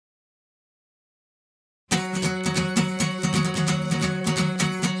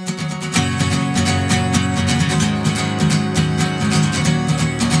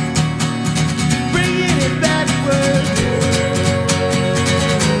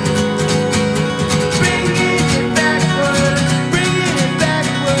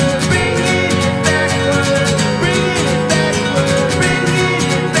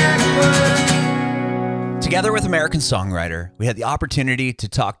American songwriter, we had the opportunity to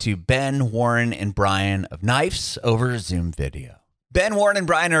talk to Ben, Warren, and Brian of Knifes over Zoom video. Ben, Warren, and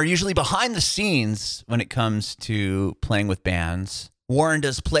Brian are usually behind the scenes when it comes to playing with bands. Warren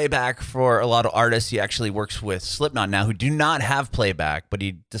does playback for a lot of artists. He actually works with Slipknot now, who do not have playback, but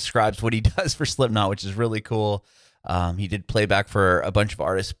he describes what he does for Slipknot, which is really cool. He did playback for a bunch of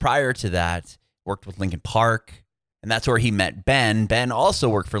artists prior to that, worked with Linkin Park, and that's where he met Ben. Ben also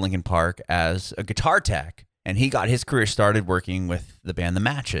worked for Linkin Park as a guitar tech, and he got his career started working with the band The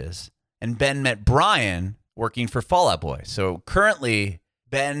Matches. And Ben met Brian working for Fall Out Boy. So currently,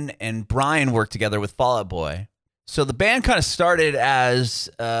 Ben and Brian work together with Fall Out Boy. So the band kind of started as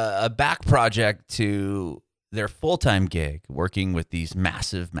a back project to their full-time gig, working with these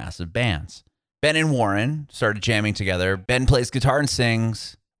massive, massive bands. Ben and Warren started jamming together. Ben plays guitar and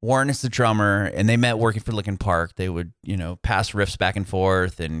sings. Warren is the drummer, and they met working for Linkin Park. They would, pass riffs back and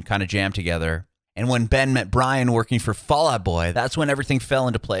forth and kind of jam together. And when Ben met Brian working for Fall Out Boy, that's when everything fell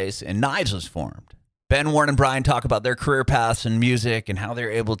into place and Knives was formed. Ben, Warren, and Brian talk about their career paths in music and how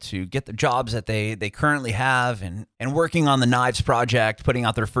they're able to get the jobs that they currently have and working on the Knives project, putting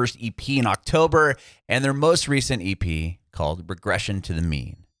out their first EP in October and their most recent EP called Regression to the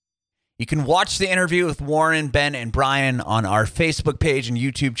Mean. You can watch the interview with Warren, Ben, and Brian on our Facebook page and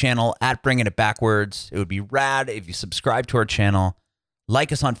YouTube channel at Bringing It Backwards. It would be rad if you subscribe to our channel,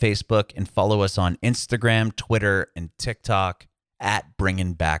 like us on Facebook, and follow us on Instagram, Twitter, and TikTok at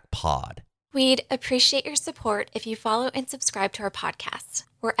Bringing Back Pod. We'd appreciate your support if you follow and subscribe to our podcast,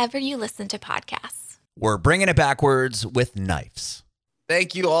 wherever you listen to podcasts. We're Bringing It Backwards with Knifes.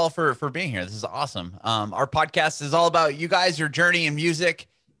 Thank you all for being here. This is awesome. Our podcast is all about you guys, your journey in music,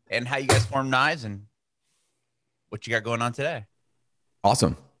 and how you guys form Knives and what you got going on today.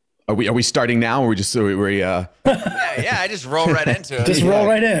 Awesome. Are we starting now, or we just yeah, I just roll right into it. Just roll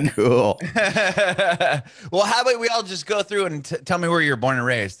right in. Cool. Well, how about we all just go through and tell me where you're born and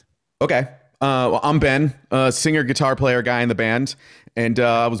raised? Okay. Well, I'm Ben, singer, guitar player, guy in the band, and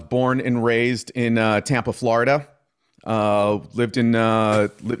I was born and raised in Tampa, Florida. Lived in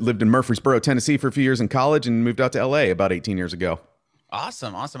Murfreesboro, Tennessee for a few years in college, and moved out to LA about 18 years ago.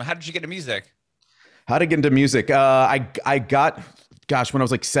 Awesome. How did you get into music? How to get into music? I got, when I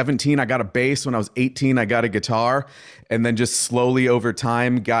was like 17, I got a bass. When I was 18, I got a guitar, and then just slowly over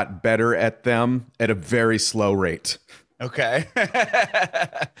time got better at them at a very slow rate. Okay.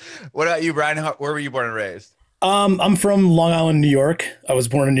 What about you, Brian? Where were you born and raised? I'm from Long Island, New York. I was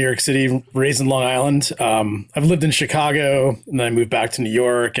born in New York City, raised in Long Island. I've lived in Chicago, and then I moved back to New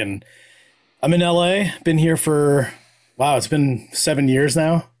York, and I'm in LA. Been here for, it's been 7 years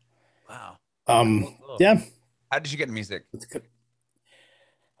now. Wow. Cool. Yeah. How did you get into music?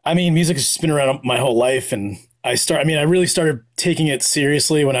 I mean, music has been around my whole life, and I really started taking it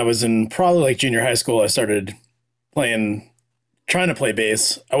seriously when I was in probably like junior high school. I started trying to play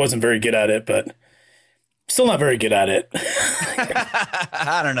bass. I wasn't very good at it, but still not very good at it.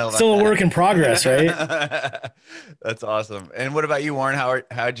 I don't know. Still a work in progress, right? That's awesome. And what about you, Warren?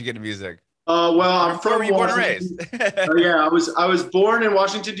 How'd you get into music? Well, I'm from Where were you born and raised? Yeah, I was born in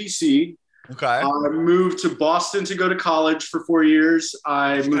Washington, D.C. Okay. I moved to Boston to go to college for 4 years.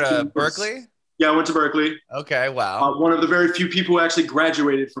 I moved to Berkeley? Yeah, I went to Berkeley. Okay, wow. One of the very few people who actually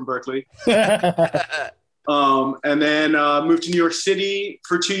graduated from Berkeley. And then moved to New York City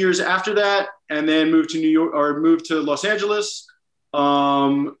for 2 years after that, and then moved to Los Angeles,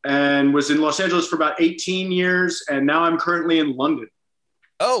 and was in Los Angeles for about 18 years, and now I'm currently in London.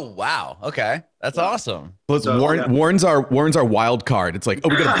 Oh wow! Okay, that's awesome. So, Warren's our wild card. It's like,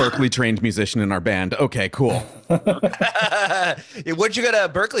 we got a Berkeley trained musician in our band. Okay, cool. What'd you go to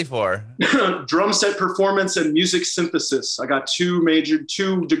Berkeley for? Drum set performance and music synthesis. I got two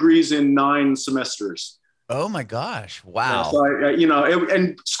degrees in 9 semesters. Oh my gosh! Wow. Yeah, so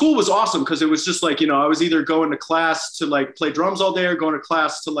and school was awesome because it was just like, I was either going to class to like play drums all day or going to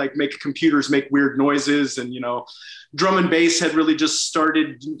class to like make computers make weird noises, and drum and bass had really just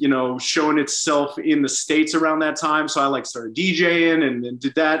started, showing itself in the States around that time. So I like started DJing and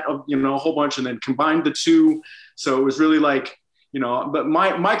did that, a whole bunch, and then combined the two. So it was really like, but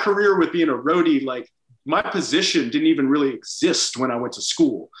my career with being a roadie, like my position didn't even really exist when I went to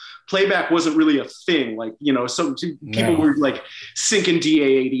school. Playback wasn't really a thing. Like, some people were like syncing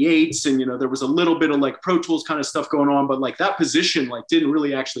DA88s, and, there was a little bit of like Pro Tools kind of stuff going on, but like that position like didn't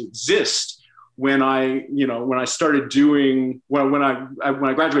really actually exist when I started doing, when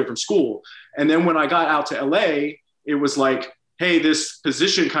I graduated from school. And then when I got out to LA, it was like, hey, this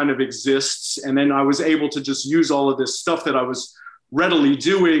position kind of exists. And then I was able to just use all of this stuff that I was readily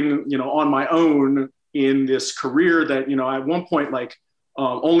doing, on my own in this career that, at one point, like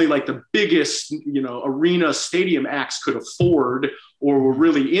only like the biggest, arena stadium acts could afford or were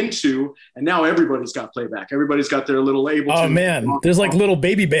really into. And now everybody's got playback. Everybody's got their little Ableton. Oh man, there's like little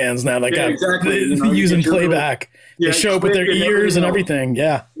baby bands now that got exactly. using playback. They show up with their ears and everything.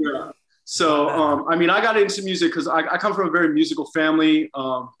 Yeah. So, I got into music because I come from a very musical family,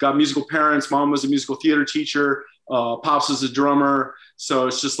 got musical parents. Mom was a musical theater teacher. Pops was a drummer. So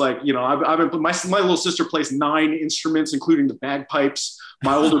it's just like, I've been, my little sister plays 9 instruments, including the bagpipes.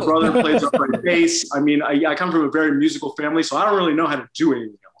 My older brother plays upright bass. I come from a very musical family, so I don't really know how to do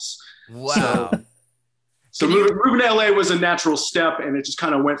anything else. Wow. So moving to LA was a natural step, and it just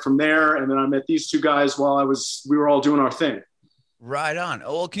kind of went from there. And then I met these 2 guys while we were all doing our thing. Right on.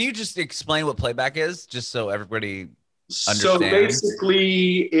 Oh, well, can you just explain what playback is, just so everybody understands? So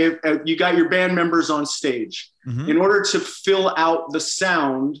basically, if you got your band members on stage, in order to fill out the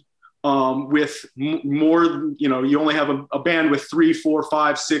sound with more, you only have a band with 3, 4,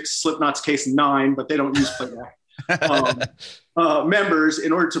 5, 6, Slipknot's case 9, but they don't use playback. Members,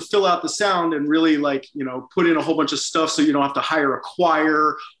 in order to fill out the sound and really put in a whole bunch of stuff so you don't have to hire a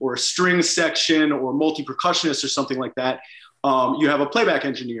choir or a string section or multi-percussionist or something like that. You have a playback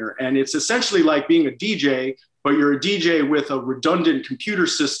engineer, and it's essentially like being a DJ, but you're a DJ with a redundant computer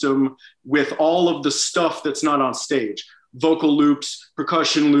system with all of the stuff that's not on stage: vocal loops,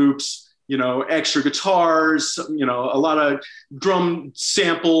 percussion loops, extra guitars, a lot of drum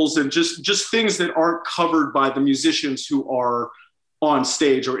samples, and just things that aren't covered by the musicians who are on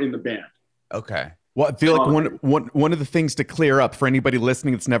stage or in the band. Okay. Well, I feel like one of the things to clear up for anybody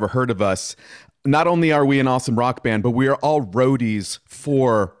listening that's never heard of us, not only are we an awesome rock band, but we are all roadies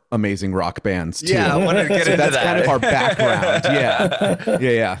for amazing rock bands too. Yeah, I wanted to get into that's that. kind of our background.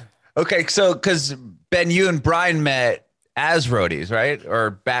 Yeah. Okay, so because Ben, you and Brian met as roadies, right?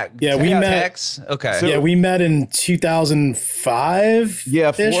 Or back? Yeah, we met. Okay. So, we met in 2005.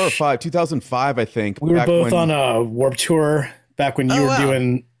 Yeah, 4 or 5, 2005, I think. We were both on a Warped Tour back when you were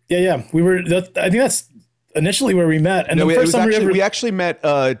doing. Yeah. We were. I think that's initially where we met. And the first time we actually met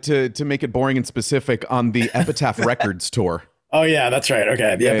to make it boring and specific on the Epitaph Records tour. Oh yeah, that's right.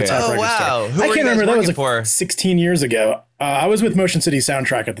 Okay, the Epitaph Records wow. tour. Who I were can't you guys remember. That was working for? 16 years ago. I was with Motion City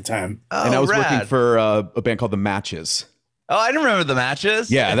Soundtrack at the time, and I was rad. working for a band called The Matches. Oh, I didn't remember The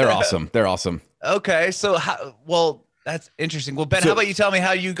Matches. Yeah, they're awesome. They're awesome. Okay, so that's interesting. Well, Ben, how about you tell me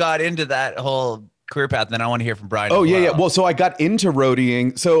how you got into that whole career path? Then I want to hear from Brian. Oh, yeah. Well, so I got into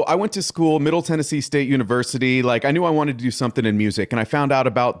roadieing. So I went to school, Middle Tennessee State University. Like, I knew I wanted to do something in music, and I found out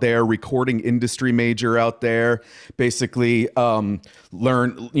about their recording industry major out there. Basically, learn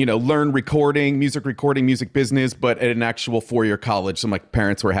recording, music business, but at an actual 4-year college. So my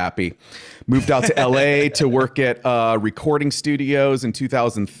parents were happy. Moved out to LA to work at recording studios in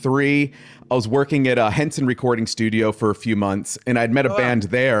 2003. I was working at a Henson recording studio for a few months, and I'd met a band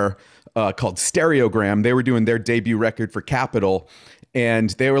there called Stereogram. They were doing their debut record for Capitol,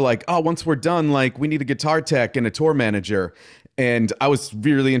 and they were like, "Oh, once we're done, we need a guitar tech and a tour manager." And I was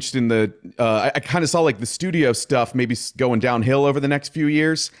really interested in I kind of saw the studio stuff maybe going downhill over the next few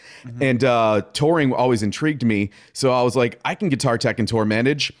years, and touring always intrigued me. So I was like, I can guitar tech and tour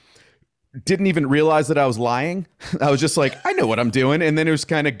manage. Didn't even realize that I was lying. I was just like, I know what I'm doing. And then it was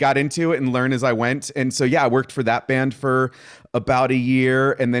kind of got into it and learned as I went. And so, yeah, I worked for that band for about a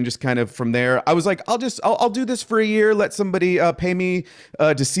year. And then just kind of from there, I was like, I'll do this for a year. Let somebody pay me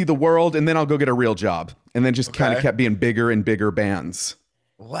to see the world. And then I'll go get a real job. And then just kind of kept being bigger and bigger bands.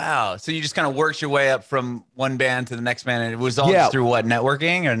 Wow. So you just kind of worked your way up from one band to the next band, and it was all just through what,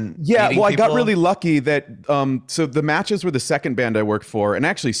 networking and meeting people? I got really lucky that so the Matches were the second band I worked for, and I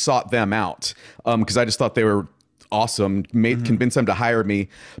actually sought them out because I just thought they were awesome, convinced them to hire me.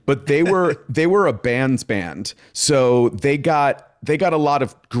 But they were a band's band, so they got a lot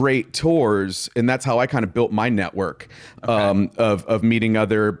of great tours, and that's how I kind of built my network of meeting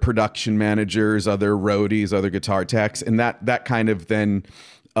other production managers, other roadies, other guitar techs, and that kind of then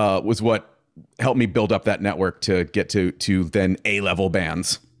was what helped me build up that network to get to then A-level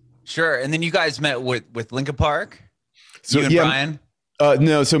bands. Sure. And then you guys met with Linkin Park. So you and Brian.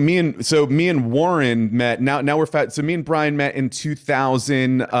 No, so me and Warren met. Now we're fat. So me and Brian met in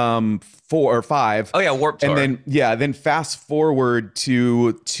 2004 or 5. Oh yeah, Warped Tour. And then fast forward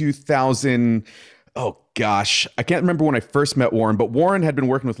to 2000. Oh gosh, I can't remember when I first met Warren, but Warren had been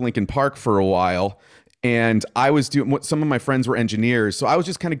working with Linkin Park for a while, and I was doing. Some of my friends were engineers, so I was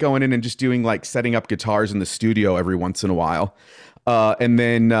just kind of going in and just doing setting up guitars in the studio every once in a while. And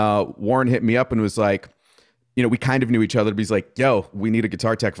then Warren hit me up and was like, we kind of knew each other, but he's like, "Yo, we need a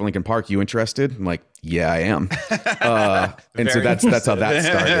guitar tech for Linkin Park. You interested?" I'm like, "Yeah, I am." And so that's how that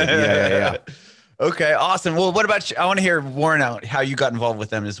started. Yeah. Okay, awesome. Well, what about you? I want to hear Warren out how you got involved with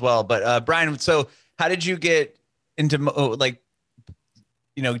them as well. But Brian, so how did you get into teching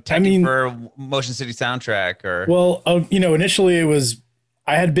for Motion City Soundtrack or? Well, initially it was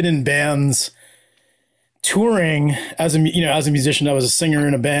I had been in bands touring as a musician. I was a singer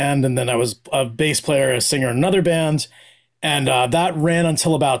in a band, and then I was a bass player, a singer in another band, and that ran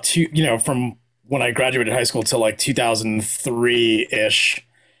until about from when I graduated high school till like 2003 ish.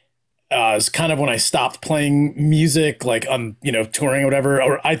 It's kind of when I stopped playing music, like on touring or whatever,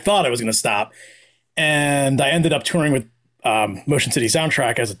 or I thought I was going to stop, and I ended up touring with Motion City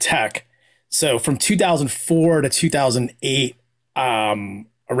Soundtrack as a tech. So from 2004 to 2008,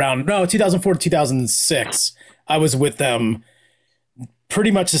 2004 to 2006, I was with them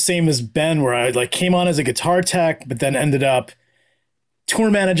pretty much the same as Ben, where I like came on as a guitar tech, but then ended up tour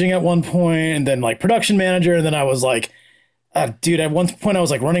managing at one point, and then like production manager. And then I was like, dude, at one point I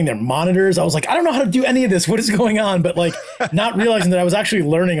was like running their monitors. I was like, I don't know how to do any of this. What is going on? But like not realizing that I was actually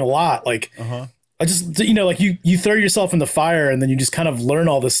learning a lot. Like I just, like you throw yourself in the fire and then you just kind of learn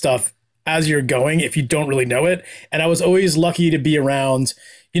all this stuff as you're going if you don't really know it. And I was always lucky to be around,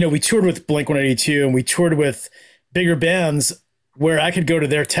 we toured with Blink-182 and we toured with bigger bands where I could go to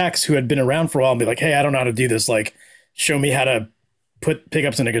their techs who had been around for a while and be like, hey, I don't know how to do this. Like, show me how to put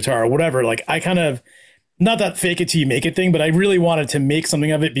pickups in a guitar or whatever. Like, I kind of, not that fake it till you make it thing, but I really wanted to make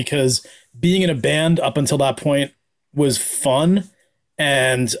something of it because being in a band up until that point was fun.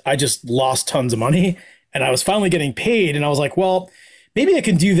 And I just lost tons of money and I was finally getting paid. And I was like, well, maybe I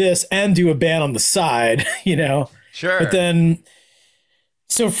can do this and do a band on the side, Sure. But then,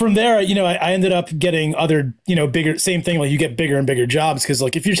 so from there, I ended up getting other, bigger, same thing. Like you get bigger and bigger jobs. Cause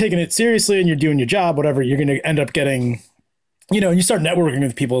like, if you're taking it seriously and you're doing your job, whatever, you're going to end up getting, and you start networking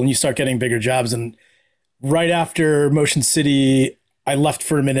with people and you start getting bigger jobs. And right after Motion City, I left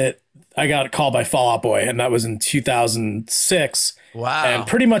for a minute. I got a call by Fall Out Boy, and that was in 2006. Wow. And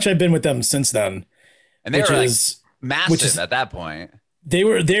pretty much I've been with them since then. And they were massive at that point. They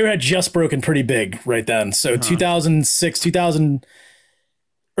had just broken pretty big right then. So 2006,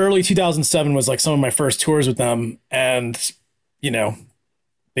 early 2007 was like some of my first tours with them. And,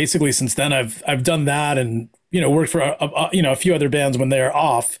 basically since then I've done that and, worked for a few other bands when they're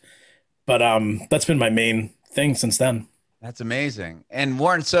off, but that's been my main thing since then. That's amazing. And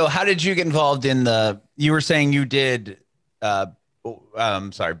Warren, so how did you get involved in you were saying you did, backline?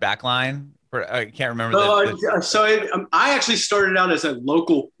 I can't remember. I actually started out as a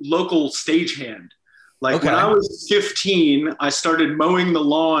local stagehand. Like when I was 15, I started mowing the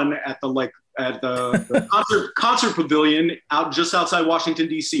lawn at the concert pavilion just outside Washington,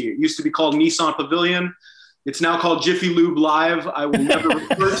 D.C. It used to be called Nissan Pavilion. It's now called Jiffy Lube Live. I will never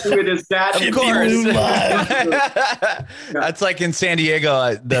refer to it as that. Of course. That's like in San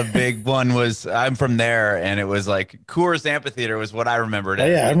Diego. The big one was, I'm from there, and it was like Coors Amphitheater was what I remembered. Oh,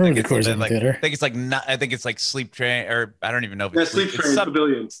 yeah, I remember the Coors Amphitheater. I think it's like Sleep Train, or I don't even know if it's Sleep Train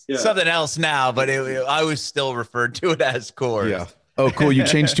Pavilions. Yeah. Something else now, but I was still referred to it as Coors. Yeah. Oh, cool. You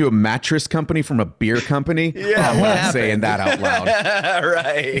changed to a mattress company from a beer company? Yeah. I'm not saying that out loud.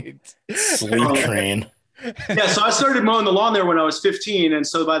 Right. Sleep Train. Yeah, so I started mowing the lawn there when I was 15. And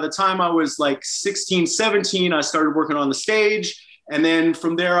so by the time I was like 16, 17, I started working on the stage. And then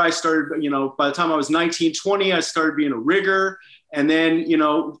from there, I started, by the time I was 19, 20, I started being a rigger. And then,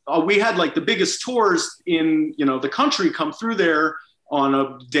 we had like the biggest tours in, the country come through there on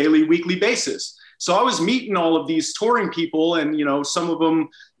a daily, weekly basis. So I was meeting all of these touring people and, some of them,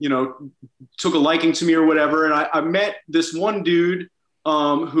 took a liking to me or whatever. And I met this one dude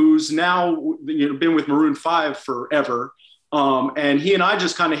who's now been with Maroon 5 forever. And he and I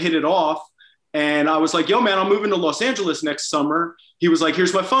just kind of hit it off. And I was like, yo, man, I'm moving to Los Angeles next summer. He was like,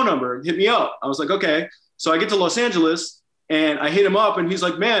 here's my phone number. Hit me up. I was like, okay. So I get to Los Angeles and I hit him up and he's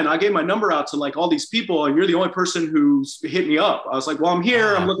like, man, I gave my number out to like all these people and you're the only person who's hit me up. I was like, well, I'm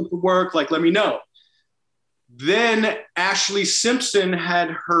here. I'm looking for work. Like, let me know. Then Ashley Simpson had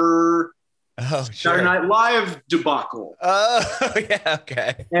her Saturday Night Live debacle. Oh, yeah,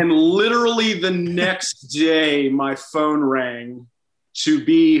 okay. And literally the next day, my phone rang to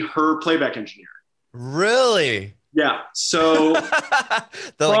be her playback engineer. Really? Yeah. So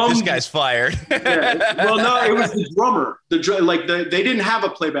this guy's fired. Yeah, well, no, it was the drummer. They didn't have a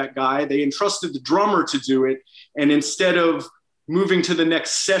playback guy. They entrusted the drummer to do it. And instead of moving to the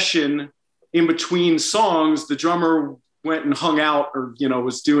next session in between songs, the drummer went and hung out or,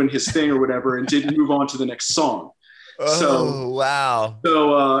 was doing his thing or whatever and didn't move on to the next song. Oh, wow.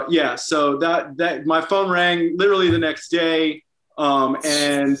 So, so that my phone rang literally the next day.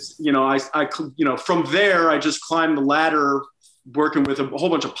 And, I from there, I just climbed the ladder working with a whole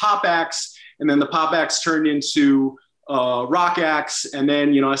bunch of pop acts. and then the pop acts turned into rock acts, and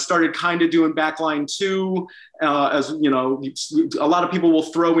then I started kind of doing backline too. As a lot of people will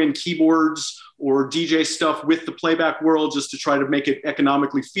throw in keyboards or DJ stuff with the playback world just to try to make it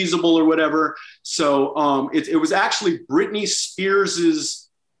economically feasible or whatever. So it was actually Britney Spears's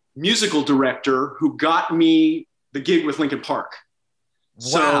musical director who got me the gig with Linkin Park.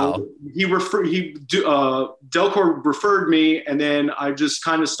 Wow. So Delcor referred me, and then I just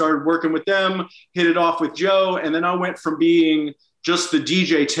kind of started working with them, hit it off with Joe, and then I went from being just the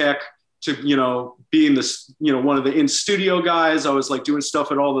DJ tech to being this one of the in studio guys. I was like doing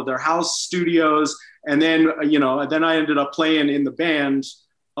stuff at all of their house studios, and then then I ended up playing in the band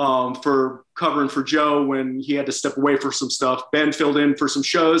for covering for Joe when he had to step away for some stuff. Ben filled in for some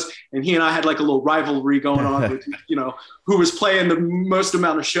shows, and he and I had like a little rivalry going on with, who was playing the most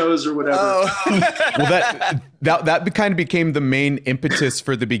amount of shows or whatever. Well, that kind of became the main impetus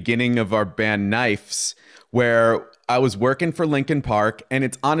for the beginning of our band Knifes, where I was working for Linkin Park, and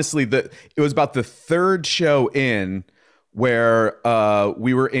it's honestly it was about the third show in where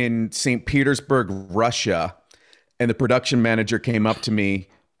we were in St. Petersburg, Russia, and the production manager came up to me.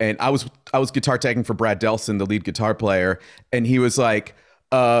 And I was guitar teching for Brad Delson, the lead guitar player. And he was like,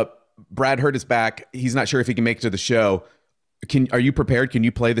 Brad hurt his back. He's not sure if he can make it to the show. Are you prepared? Can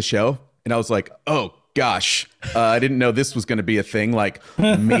you play the show? And I was like, oh gosh, I didn't know this was going to be a thing. Like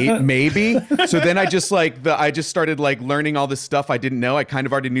maybe. So then I just started like learning all this stuff I didn't know. I kind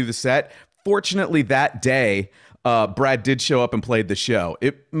of already knew the set. Fortunately, that day, Brad did show up and played the show.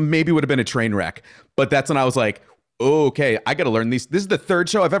 It maybe would have been a train wreck, but that's when I was like, okay, I got to learn these. This is the third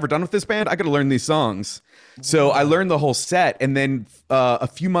show I've ever done with this band. I got to learn these songs. So I learned the whole set. And then a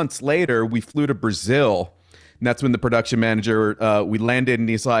few months later, we flew to Brazil. And that's when the production manager, we landed, and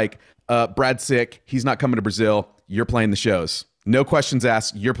he's like, Brad's sick. He's not coming to Brazil. You're playing the shows. No questions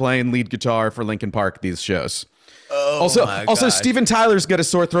asked. You're playing lead guitar for Linkin Park, these shows. Oh, also, Steven Tyler's got a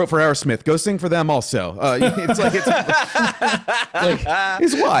sore throat for Aerosmith. Go sing for them also.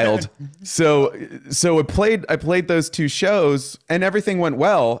 It's wild. So I played those two shows, and everything went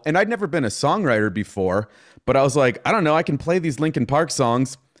well. And I'd never been a songwriter before, but I was like, I don't know, I can play these Linkin Park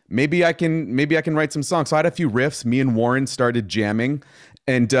songs. Maybe I can write some songs. So I had a few riffs. Me and Warren started jamming,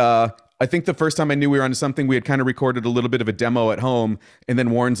 and I think the first time I knew we were onto something, we had kind of recorded a little bit of a demo at home. And then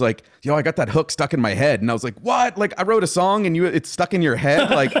Warren's like, yo, I got that hook stuck in my head. And I was like, what? Like, I wrote a song and it's stuck in your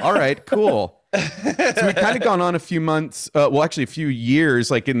head? Like, all right, cool. So we kind of gone on a few months, a few years,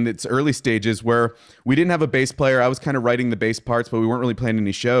 like in its early stages, where we didn't have a bass player. I was kind of writing the bass parts, but we weren't really playing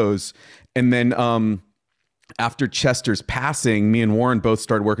any shows. And then after Chester's passing, me and Warren both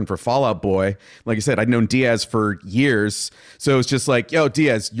started working for Fall Out Boy. Like I said, I'd known Diaz for years. So it was just like, yo,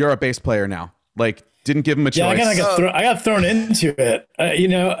 Diaz, you're a bass player now. Like, didn't give him a choice. Yeah, I got thrown into it.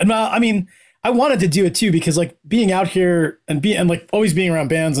 I mean, I wanted to do it too, because like being out here and like always being around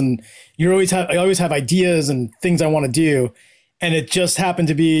bands, and I always have ideas and things I want to do. And it just happened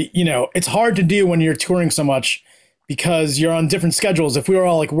to be, it's hard to do when you're touring so much, because you're on different schedules. If we were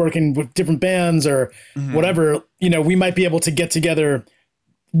all like working with different bands or whatever, we might be able to get together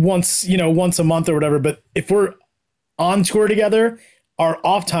once a month or whatever. But if we're on tour together, our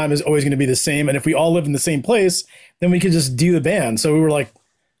off time is always going to be the same. And if we all live in the same place, then we could just do the band. So we were like,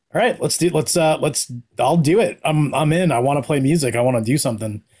 all right, I'll do it. I'm in. I want to play music. I want to do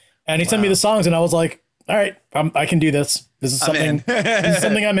something. And he sent me the songs, and I was like, all right, I can do this. This is something,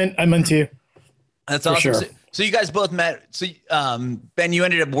 I'm into. That's awesome. Sure. So you guys both met. So Ben, you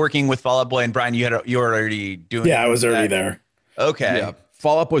ended up working with Fall Out Boy, and Brian, you were already doing. Yeah, I was already there. Okay. Yeah.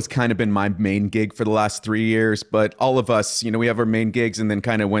 Fall Out Boy's kind of been my main gig for the last 3 years, but all of us, we have our main gigs, and then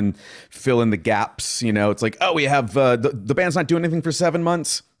kind of when fill in the gaps, it's like, oh, we have the band's not doing anything for 7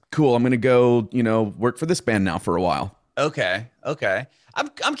 months. Cool. I'm going to go, work for this band now for a while. Okay.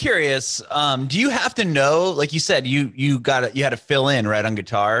 I'm curious. Do you have to know, like you said, you had to fill in right on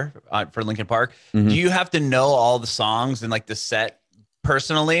guitar for Linkin Park. Mm-hmm. Do you have to know all the songs and like the set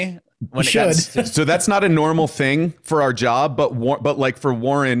personally? So that's not a normal thing for our job, but like for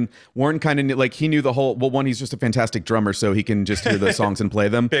Warren kind of like he knew the whole. Well, one, he's just a fantastic drummer, so he can just hear the songs and play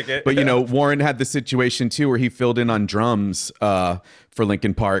them. Pick it. But Warren had the situation too where he filled in on drums for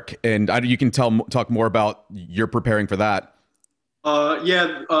Linkin Park, and you can talk more about you're preparing for that.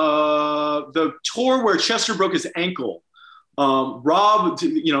 The tour where Chester broke his ankle, Rob,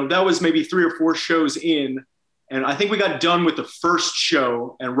 that was maybe 3 or 4 shows in. And I think we got done with the first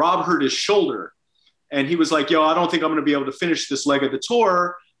show, and Rob hurt his shoulder. And he was like, yo, I don't think I'm going to be able to finish this leg of the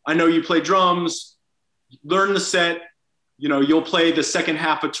tour. I know you play drums, learn the set, you'll play the second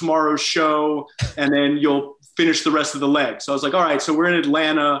half of tomorrow's show, and then you'll finish the rest of the leg. So I was like, all right, so we're in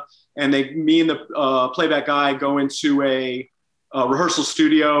Atlanta. and me and the playback guy go into a rehearsal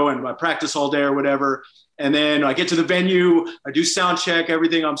studio, and I practice all day or whatever. And then I get to the venue, I do sound check,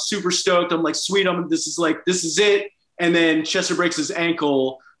 everything. I'm super stoked. I'm like, sweet, this is it. And then Chester breaks his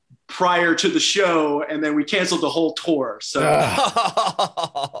ankle prior to the show, and then we canceled the whole tour. So,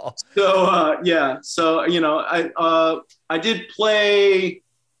 yeah. So, you know, I did play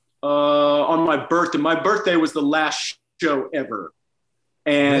on my birthday. My birthday was the last show ever.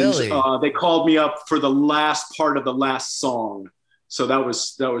 And Really? They called me up for the last part of the last song. So that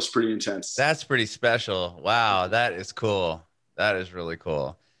was pretty intense. That's pretty special. Wow, that is cool. That is really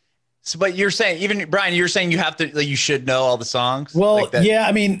cool. So, but you're saying, even Brian, you're saying you have to, like, you should know all the songs. Well, like that? yeah,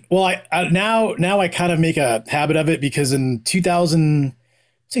 I mean, well, I now I kind of make a habit of it, because in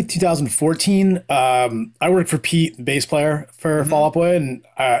 2014, I worked for Pete, the bass player for Fall Out Boy, and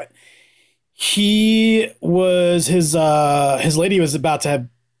his lady was about to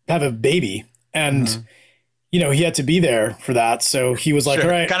have a baby, and you know, he had to be there for that. So he was like,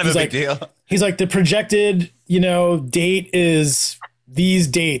 Sure, all right, kind of a big deal. He's like, the projected, you know, date is these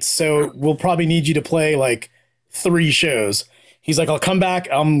dates. So we'll probably need you to play like 3 shows. He's like, I'll come back.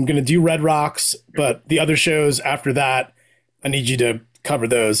 I'm going to do Red Rocks, but the other shows after that, I need you to cover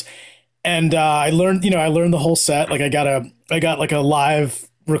those. And I learned the whole set. Like I got like a live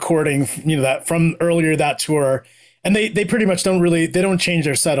recording, you know, that from earlier that tour. And they pretty much they don't change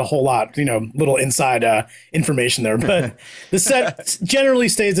their set a whole lot, you know, little inside information there. But the set generally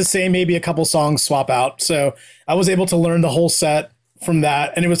stays the same, maybe a couple songs swap out. So I was able to learn the whole set from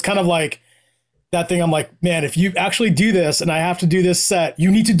that. And it was kind of like that thing. I'm like, man, if you actually do this and I have to do this set, you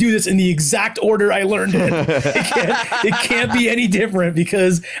need to do this in the exact order I learned it. It can't be any different,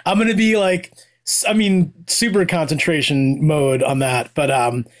 because I'm going to be like, I mean, super concentration mode on that. But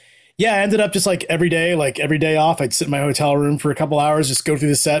yeah, I ended up just like every day off, I'd sit in my hotel room for a couple hours, just go through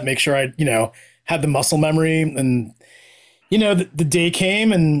the set, make sure I, you know, had the muscle memory. And, you know, the day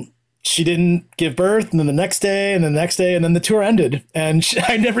came and she didn't give birth, and then the next day and the next day, and then the tour ended, and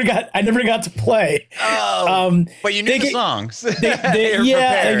I never got to play. Oh, but you knew the songs.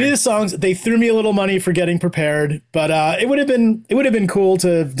 I knew the songs. They threw me a little money for getting prepared, but it would have been cool to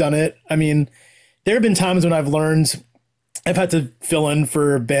have done it. I mean, there have been times when I've had to fill in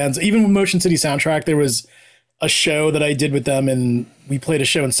for bands. Even with Motion City Soundtrack, there was a show that I did with them, and we played a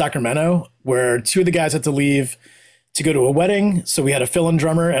show in Sacramento where 2 of the guys had to leave to go to a wedding. So we had a fill-in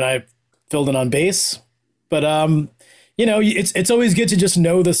drummer, and I filled in on bass. But, you know, it's always good to just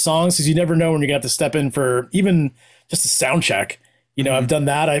know the songs, because you never know when you're going to have to step in for even just a sound check. You know, I've done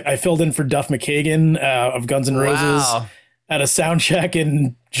that. I filled in for Duff McKagan of Guns N' Roses at a sound check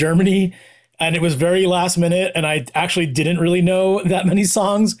in Germany. And it was very last minute, and I actually didn't really know that many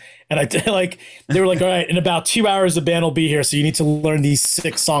songs. And they were like, all right, in about 2 hours, the band will be here, so you need to learn these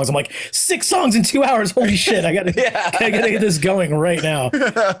 6 songs. I'm like, 6 songs in 2 hours? Holy shit! I gotta get this going right now.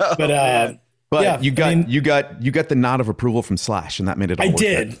 But yeah, you got the nod of approval from Slash, and that made it all worth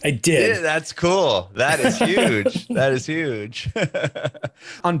it. I did. Yeah, that's cool. That is huge. That is huge.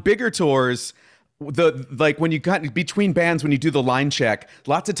 On bigger tours, when you got between bands, when you do the line check,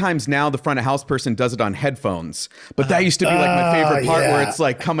 lots of times now the front of house person does it on headphones. But that used to be like my favorite part, where it's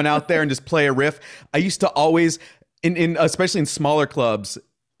like coming out there and just play a riff. I used to always, especially in smaller clubs,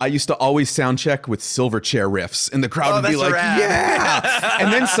 I used to always sound check with Silverchair riffs, and the crowd would be like, rad. yeah.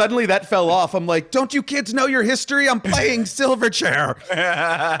 And then suddenly that fell off. I'm like, don't you kids know your history? I'm playing Silverchair.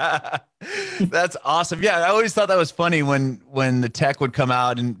 That's awesome. Yeah, I always thought that was funny when the tech would come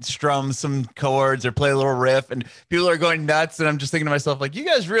out and strum some chords or play a little riff, and people are going nuts. And I'm just thinking to myself, like, you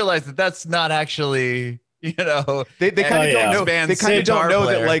guys realize that that's not actually, you know, they kind of don't know. They kind of don't know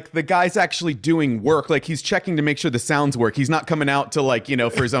player. that, like, the guy's actually doing work. Like, he's checking to make sure the sounds work. He's not coming out to, like, you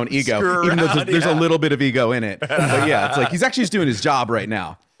know, for his own ego, even though there's a little bit of ego in it. But yeah, it's like he's actually just doing his job right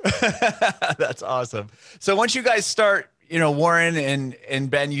now. That's awesome. So once you guys start, you know, Warren and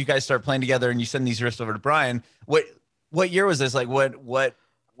Ben, you guys start playing together, and you send these riffs over to Brian. What year was this? Like, when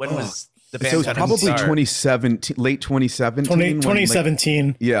was the band? So it was probably 2017, late 2017.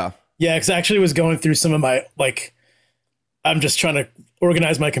 2017. Yeah. Yeah, because I actually was going through some of my, like, I'm just trying to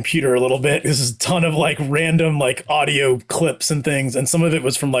organize my computer a little bit. This is a ton of like random like audio clips and things, and some of it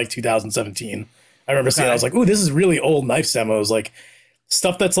was from like 2017. I remember seeing, I was like, "Ooh, this is really old Knife demos, like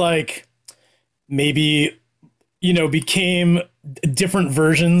stuff that's like maybe, you know, became different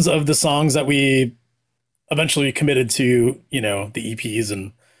versions of the songs that we eventually committed to, you know, the EPs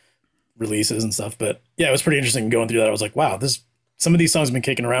and releases and stuff." But yeah, it was pretty interesting going through that. I was like, wow, some of these songs have been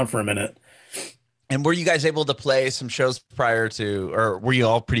kicking around for a minute. And were you guys able to play some shows prior to, or were you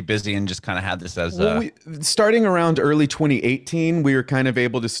all pretty busy and just kind of had this as starting around early 2018, we were kind of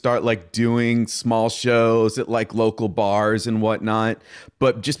able to start like doing small shows at like local bars and whatnot.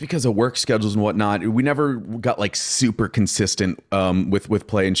 But just because of work schedules and whatnot, we never got like super consistent with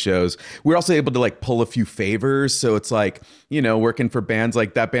playing shows. We were also able to like pull a few favors. So it's like, you know, working for bands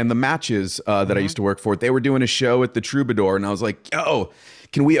like that band, The Matches, that I used to work for. They were doing a show at the Troubadour, and I was like, yo,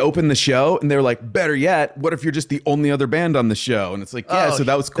 can we open the show? And they're like, better yet, what if you're just the only other band on the show? And it's like, yeah, so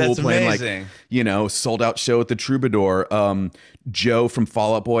that was cool playing amazing. Like, you know, sold out show at the Troubadour. Joe from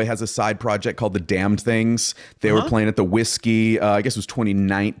Fall Out Boy has a side project called The Damned Things. They were playing at the Whiskey, I guess it was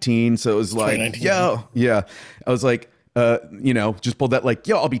 2019. So it was like, yo, yeah. I was like, you know, just pulled that like,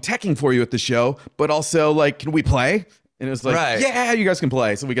 yo, I'll be teching for you at the show, but also like, can we play? And it was like, yeah, you guys can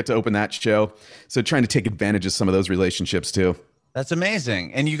play. So we get to open that show. So trying to take advantage of some of those relationships too. That's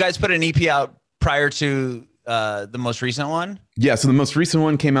amazing. And you guys put an EP out prior to the most recent one? Yeah, so the most recent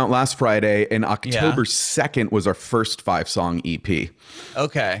one came out last Friday, and October 2nd was our first 5-song EP.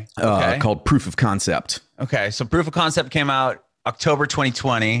 Okay. Called Proof of Concept. Okay, so Proof of Concept came out October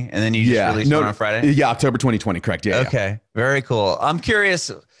 2020, and then you just released it on Friday? Yeah, October 2020, correct. Yeah. Okay, very cool. I'm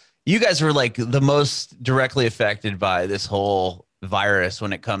curious, you guys were like the most directly affected by this whole virus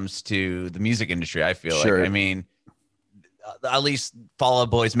when it comes to the music industry, I feel like. I mean, at least Fall Out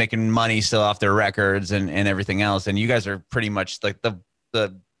Boy's making money still off their records and everything else. And you guys are pretty much like the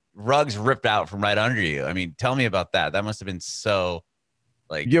rugs ripped out from right under you. I mean, tell me about that. That must have been so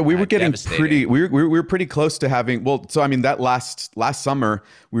like, yeah, we were getting pretty, we were pretty close to having, well, so I mean that last summer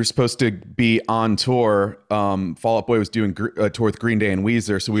we were supposed to be on tour. Fall Out Boy was doing a tour with Green Day and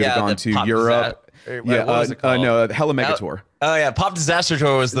Weezer. So we had gone to Europe. No, Hella Mega Tour. Oh yeah, Pop Disaster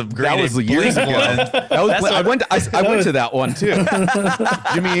Tour was the great. That was years ago. I went to that one too.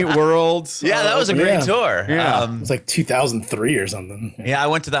 Jimmy Eat World. Yeah, that was a great tour. Yeah, it was like 2003 or something. Yeah, I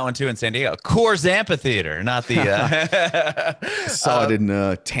went to that one too in San Diego. Coors Amphitheater, not the. Saw it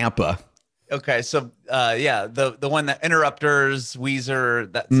in Tampa. Okay, so the one that Interrupters,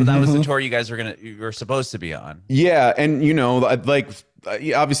 Weezer, that was the tour you guys were supposed to be on. Yeah, and you know, like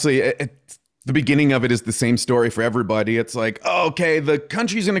obviously. The beginning of it is the same story for everybody. It's like, oh, okay, the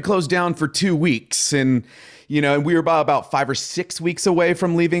country's going to close down for 2 weeks. And, you know, we were about 5 or 6 weeks away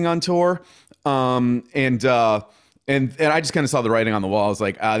from leaving on tour. And I just kind of saw the writing on the wall. I was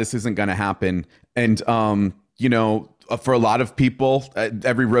like, this isn't going to happen. And, you know, for a lot of people,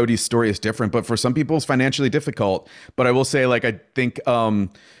 every roadie's story is different. But for some people, it's financially difficult. But I will say, like, I think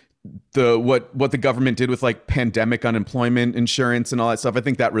what the government did with like pandemic unemployment insurance and all that stuff, I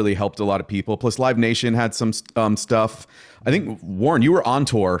think that really helped a lot of people. Plus Live Nation had some stuff. I think Warren, you were on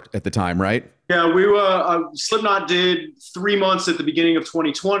tour at the time, right? Yeah, we were. Slipknot did 3 months at the beginning of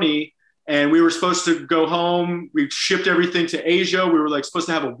 2020, and we were supposed to go home. We shipped everything to Asia. We were like supposed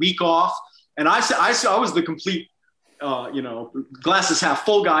to have a week off, and I was the complete you know, glasses half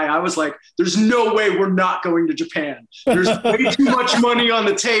full guy. I was like, there's no way we're not going to Japan. There's way too much money on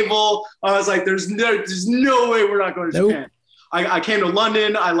the table. I was like, there's no way we're not going to Japan. I came to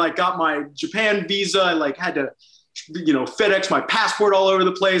London. I like got my Japan visa. I like had to, you know, FedEx my passport all over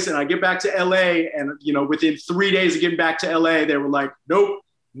the place. And I get back to LA, and, you know, within 3 days of getting back to LA, they were like, nope,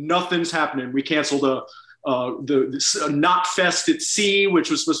 nothing's happening. We canceled the Knot Fest at Sea,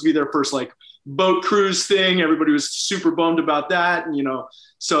 which was supposed to be their first like boat cruise thing. Everybody was super bummed about that. And, you know,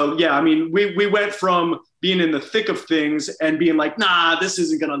 so yeah, I mean, we went from being in the thick of things and being like, nah, this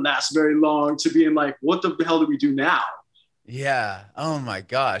isn't going to last very long, to being like, what the hell do we do now? Yeah. Oh my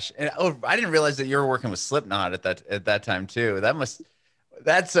gosh. And I didn't realize that you were working with Slipknot at that time too.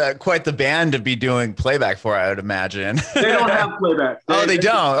 That's quite the band to be doing playback for, I would imagine. They don't have playback. They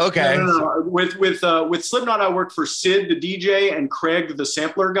don't. Okay. No. With Slipknot, I worked for Sid, the DJ, and Craig, the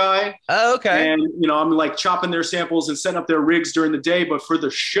sampler guy. Oh, okay. And, you know, I'm like chopping their samples and setting up their rigs during the day. But for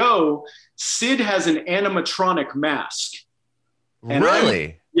the show, Sid has an animatronic mask. And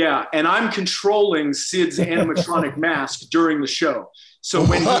really? And I'm controlling Sid's animatronic mask during the show. So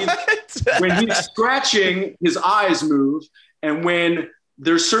when he's scratching, his eyes move. And when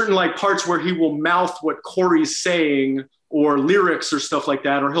there's certain like parts where he will mouth what Corey's saying or lyrics or stuff like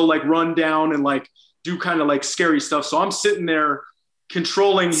that, or he'll like run down and like do kind of like scary stuff. So I'm sitting there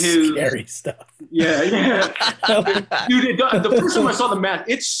controlling his scary stuff. Yeah. Dude, the first time I saw the mask,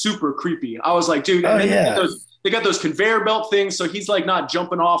 it's super creepy. I was like, dude, they got those conveyor belt things. So he's like not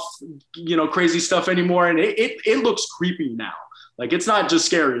jumping off, you know, crazy stuff anymore. And it looks creepy now. Like, it's not just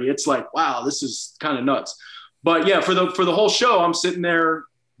scary. It's like, wow, this is kind of nuts. But yeah, for the whole show, I'm sitting there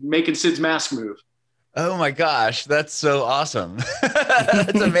making Sid's mask move. Oh my gosh, that's so awesome.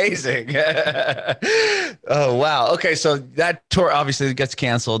 That's amazing. Oh wow. Okay, so that tour obviously gets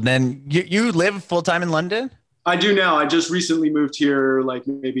canceled. Then you live full time in London? I do now. I just recently moved here, like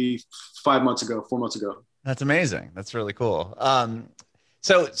maybe 5 months ago, 4 months ago. That's amazing. That's really cool.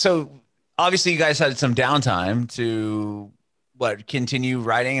 So obviously you guys had some downtime to continue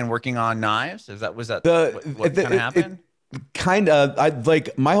writing and working on Knives? Was that what kind of happened? Kind of. I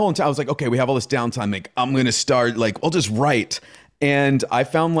like my whole entire. I was like, okay, we have all this downtime. Like, I'm gonna start. Like, I'll just write. And I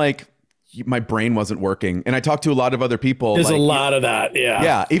found like my brain wasn't working. And I talked to a lot of other people. There's like, a lot of that. Yeah.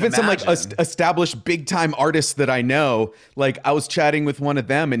 Yeah. Even some like Imagine. established big time artists that I know. Like, I was chatting with one of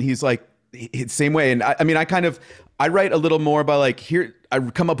them, and he's like, same way. And I mean, I write a little more by like here. I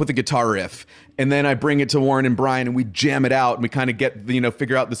come up with a guitar riff, and then I bring it to Warren and Brian, and we jam it out, and we kind of get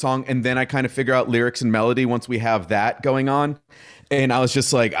figure out the song, and then I kind of figure out lyrics and melody once we have that going on. And I was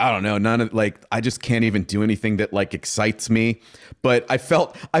just like, I don't know, I just can't even do anything that like excites me. But I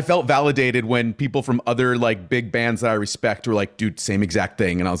felt validated when people from other like big bands that I respect were like, dude, same exact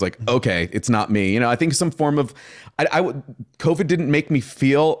thing. And I was like, okay, it's not me. I think some form of COVID didn't make me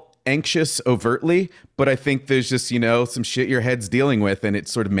feel anxious overtly, but I think there's just some shit your head's dealing with, and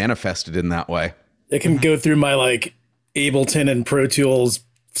it's sort of manifested in that way. It can go through my like Ableton and Pro Tools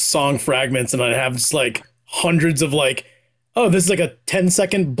song fragments, and I have just like hundreds of like, oh, this is like a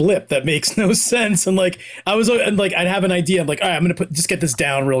 10-second blip that makes no sense, and like I'd have an idea. I'm like, all right, I'm gonna just get this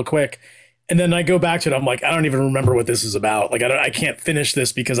down real quick, and then I go back to it. I'm like, I don't even remember what this is about. Like I can't finish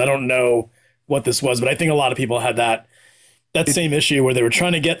this because I don't know what this was. But I think a lot of people had that same issue where they were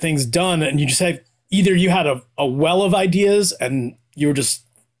trying to get things done, and you just had either you had a well of ideas and you were just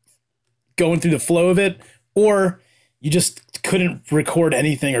going through the flow of it, or you just couldn't record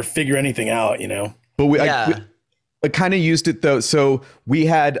anything or figure anything out, But I kind of used it though. So we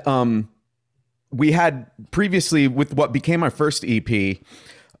had previously with what became our first EP,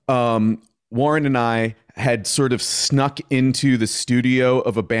 Warren and I had sort of snuck into the studio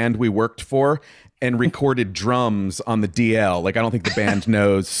of a band we worked for and recorded drums on the DL. Like, I don't think the band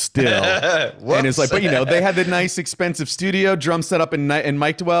knows still. And it's like, but they had the nice expensive studio, drum set up and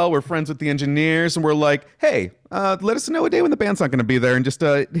mic'd well. We're friends with the engineers, and we're like, hey, let us know a day when the band's not going to be there, and just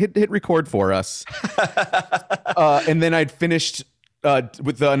hit record for us. And then I'd finished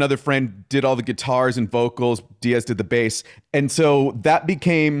with another friend, did all the guitars and vocals. Diaz did the bass. And so that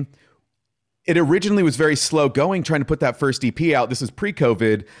became... It originally was very slow going, trying to put that first EP out. This is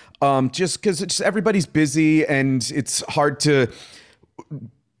pre-COVID, just because everybody's busy and it's hard to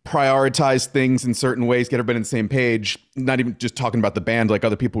prioritize things in certain ways, get everybody on the same page, not even just talking about the band, like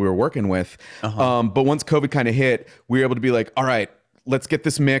other people we were working with. But once COVID kind of hit, we were able to be like, all right, let's get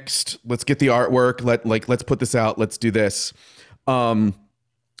this mixed. Let's get the artwork. Let's put this out. Let's do this.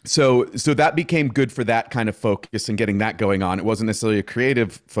 So that became good for that kind of focus and getting that going on. It wasn't necessarily a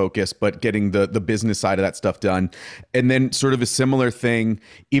creative focus, but getting the business side of that stuff done. And then sort of a similar thing,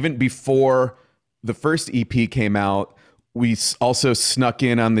 even before the first EP came out, we also snuck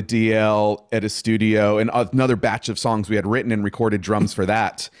in on the DL at a studio, and another batch of songs we had written and recorded drums for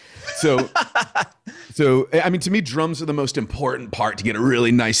that. So I mean, to me, drums are the most important part to get a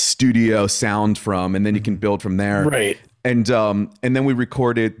really nice studio sound from, and then you can build from there. Right. And then we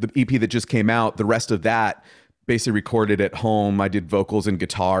recorded the EP that just came out. The rest of that basically recorded at home. I did vocals and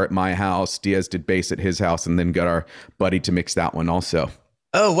guitar at my house. Diaz did bass at his house, and then got our buddy to mix that one also.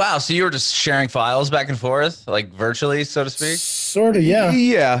 Oh, wow. So you were just sharing files back and forth, like virtually, so to speak? Sort of, yeah.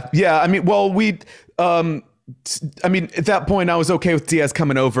 Yeah. I mean, well, at that point, I was okay with Diaz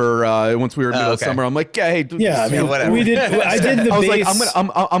coming over once we were in the middle of summer. I'm like, hey, yeah, I mean, whatever. we did. I did the I was bass.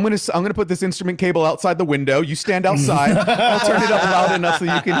 like, I'm gonna put this instrument cable outside the window. You stand outside. I'll turn it up loud enough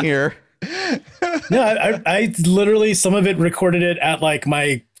so you can hear. No, I literally, some of it recorded it at like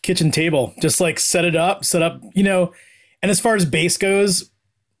my kitchen table, just like set up, and as far as bass goes,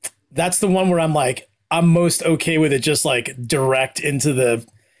 that's the one where I'm most okay with it, just like direct into the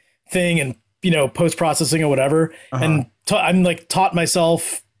thing and, post-processing or whatever. And I'm like taught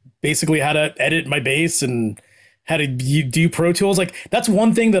myself basically how to edit my bass and how to do Pro Tools. Like, that's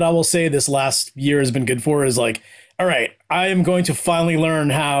one thing that I will say this last year has been good for, is like, all right, I am going to finally learn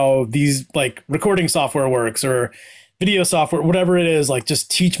how these like recording software works or video software, whatever it is, like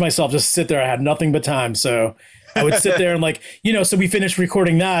just teach myself, just sit there. I had nothing but time. So I would sit there and like, so we finished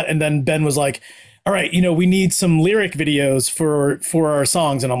recording that. And then Ben was like, all right, we need some lyric videos for our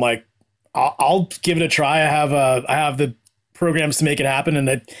songs. And I'm like, I'll give it a try. I have the programs to make it happen. And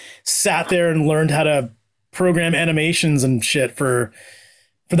I sat there and learned how to program animations and shit for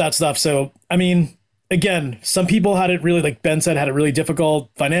that stuff. So, I mean, again, some people had it really, like Ben said, had it really difficult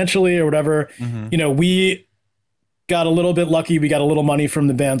financially or whatever. You know, we got a little bit lucky. We got a little money from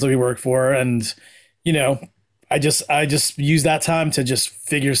the bands that we work for. And, you know, I just use that time to just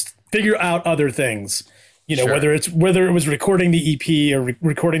figure out other things, you know, whether it was recording the EP or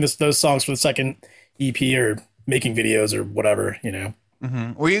recording those songs for the second EP or making videos or whatever, you know.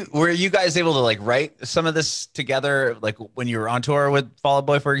 Were you guys able to like write some of this together, like when you were on tour with Fall Out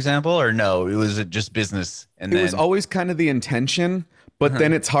Boy, for example, or no? It was just business, and it was always kind of the intention, but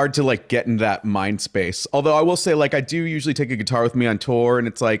then it's hard to like get in that mind space. Although I will say, like, I do usually take a guitar with me on tour, and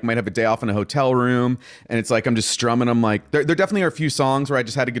it's like might have a day off in a hotel room, and it's like I'm just strumming. I'm like, there definitely are a few songs where I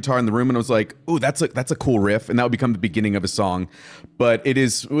just had a guitar in the room, and I was like, ooh, that's a cool riff, and that would become the beginning of a song. But it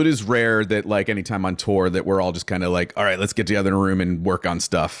is rare that like anytime on tour that we're all just kind of like, all right, let's get together in a room and work on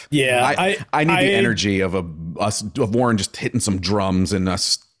stuff. Yeah, I need the energy of Warren just hitting some drums and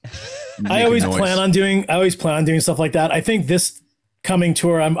us. I always plan on doing stuff like that. I think this coming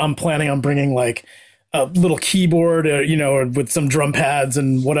tour, I'm planning on bringing like a little keyboard, you know, or with some drum pads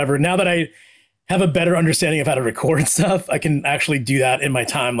and whatever. Now that I have a better understanding of how to record stuff, I can actually do that in my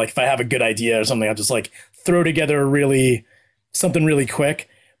time. Like if I have a good idea or something, I'll just like throw together something really quick.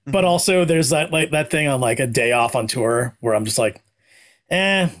 But also there's that like that thing on like a day off on tour where I'm just like,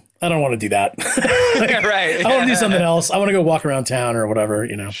 I don't want to do that. Like, right. I want to do something else. I want to go walk around town or whatever,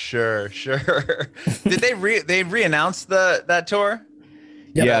 you know. Sure. Did they re-announce that tour?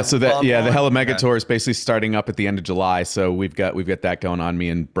 Yep. Yeah, so that the Hella Mega Okay. Tour is basically starting up at the end of July. So we've got that going on. Me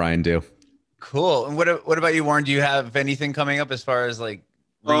and Brian do. Cool. And what about you, Warren? Do you have anything coming up as far as like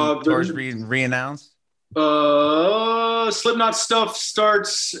tours re-announced? Slipknot stuff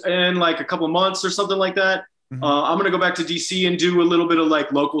starts in like a couple of months or something like that. I'm gonna go back to DC and do a little bit of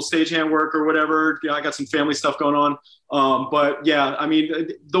like local stagehand work or whatever. Yeah, I got some family stuff going on. But yeah, I mean,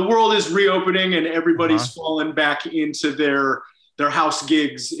 the world is reopening and everybody's fallen back into their house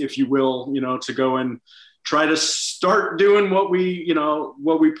gigs, if you will, you know, to go and try to start doing what we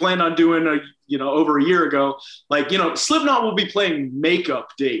planned on doing, over a year ago. Like, you know, Slipknot will be playing makeup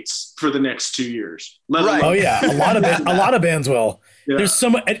dates for the next 2 years. Right. Oh yeah, a lot of bands will. Yeah. There's so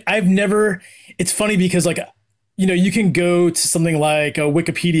much. It's funny because like, you know, you can go to something like a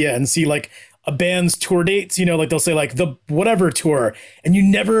Wikipedia and see like a band's tour dates. You know, like they'll say like the whatever tour, and you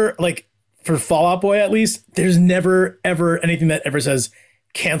never like. For Fall Out Boy, at least, there's never, ever anything that ever says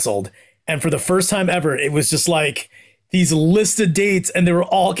canceled. And for the first time ever, it was just like these listed dates and they were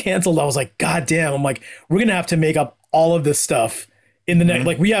all canceled. I was like, God damn. I'm like, we're going to have to make up all of this stuff in the next,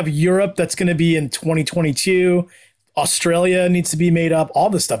 like we have Europe that's going to be in 2022. Australia needs to be made up. All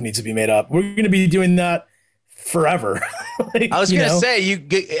this stuff needs to be made up. We're going to be doing that forever. Like, I was gonna say you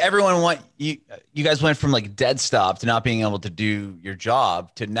guys went from like dead stop to not being able to do your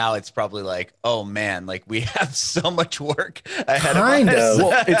job to now it's probably like, oh man, like we have so much work ahead of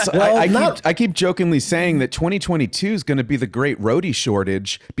us. Well, I keep jokingly saying that 2022 is going to be the great roadie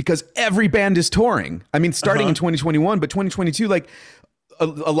shortage because every band is touring. I mean, starting in 2021, but 2022, like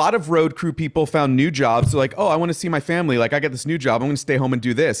a lot of road crew people found new jobs. They're like, oh, I want to see my family. Like, I got this new job. I'm going to stay home and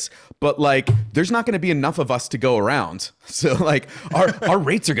do this. But like, there's not going to be enough of us to go around. So like, our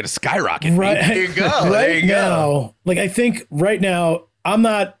rates are going to skyrocket. Right. There you go. Right now, like I think right now, I'm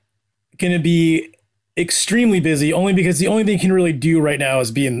not going to be extremely busy only because the only thing you can really do right now is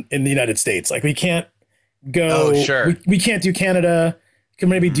be in the United States. Like we can't go. Oh, sure. We can't do Canada. We can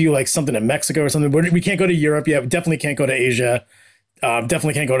maybe do like something in Mexico or something. We can't go to Europe yet. We definitely can't go to Asia.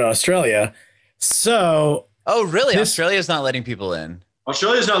 Definitely can't go to Australia. So, oh, really? Australia's not letting people in.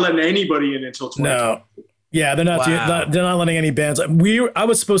 Australia's not letting anybody in until 2020. no, yeah, they're not. Wow. They're not letting any bands. I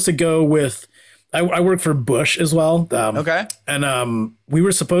was supposed to go with. I work for Bush as well. Okay. And we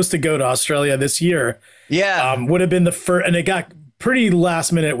were supposed to go to Australia this year. Yeah. Would have been the first, and it got pretty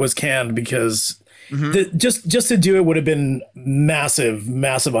last minute. Was canned because just to do it would have been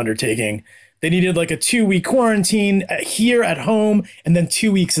massive undertaking. They needed like a 2-week quarantine here at home and then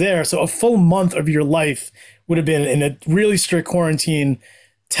 2 weeks there. So a full month of your life would have been in a really strict quarantine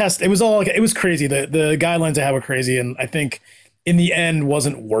test. It was all like, it was crazy. The guidelines I had were crazy. And I think in the end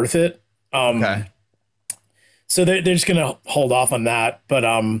wasn't worth it. Okay. So they're just going to hold off on that. But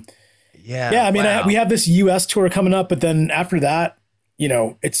yeah. I mean, wow. we have this US tour coming up, but then after that, you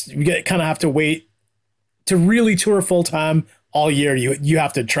know, we kind of have to wait to really tour full time all year. You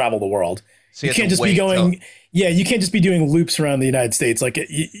have to travel the world. So you can't just be going. Yeah, you can't just be doing loops around the United States. Like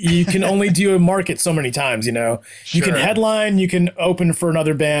you can only do a market so many times. You know, you can headline, you can open for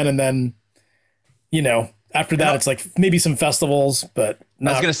another band, and then, you know, after that it's like maybe some festivals. But I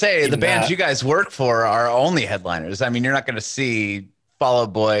was gonna say the bands that. you guys work for are only headliners. I mean, you're not gonna see Fall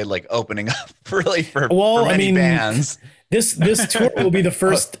Out Boy like opening up really for Well, many I mean, bands. This tour will be the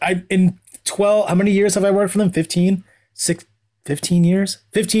first. In 12. How many years have I worked for them? 15, 15 years.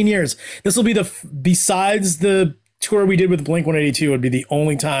 15 years. This will be besides the tour we did with Blink 182 would be the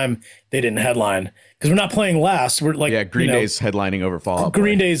only time they didn't headline because we're not playing last. We're like Green Day's headlining over Fall Out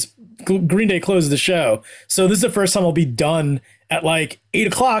Green Boy. Green Day closes the show, so this is the first time I'll be done at like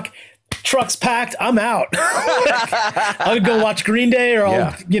 8:00. Truck's packed. I'm out. I'll go watch Green Day, or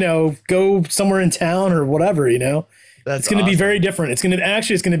I'll go somewhere in town or whatever. It's going to be very different. It's going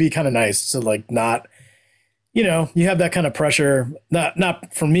to be kind of nice. So like not. You have that kind of pressure,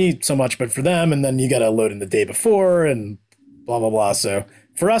 not for me so much, but for them. And then you got to load in the day before and blah, blah, blah. So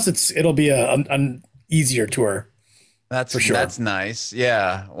for us, it'll be an easier tour. That's for sure. That's nice.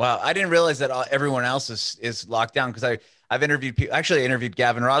 Yeah. Wow. I didn't realize that everyone else is locked down because I've interviewed people. Actually, I interviewed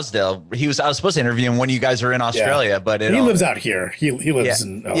Gavin Rossdale. I was supposed to interview him when you guys were in Australia, but he lives out here. He lives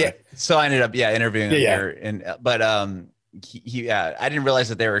in LA. Yeah. So I ended up interviewing him here. But I didn't realize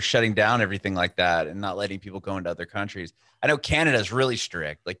that they were shutting down everything like that and not letting people go into other countries. I know Canada's really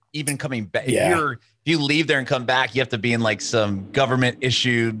strict. Like even coming back, if you leave there and come back, you have to be in like some government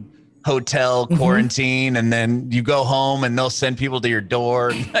issued hotel quarantine, and then you go home and they'll send people to your door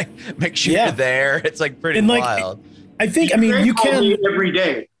and like make sure you're there. It's like pretty wild. I think, you can me every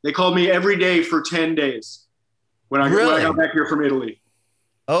day. They called me every day for 10 days when I got back here from Italy.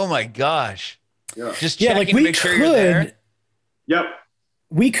 Oh my gosh. Yeah. Just checking to make sure you're there. Yep.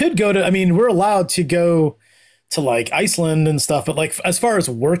 We could go to, we're allowed to go to like Iceland and stuff, but like as far as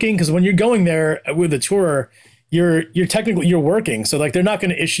working, because when you're going there with a tour, you're technically working. So like they're not going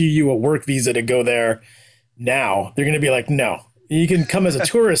to issue you a work visa to go there now. They're going to be like, no, you can come as a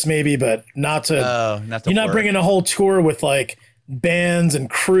tourist maybe, but not to you're not bringing a whole tour with like bands and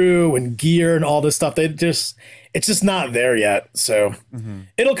crew and gear and all this stuff. It's just not there yet. So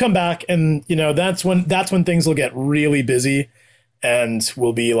it'll come back, and that's when things will get really busy and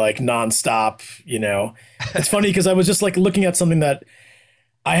will be like nonstop. It's funny because I was just like looking at something that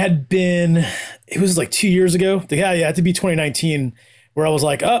I had been, it was like 2 years ago. It had to be 2019, where I was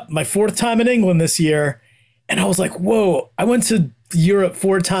like, my 4th time in England this year. And I was like, whoa, I went to Europe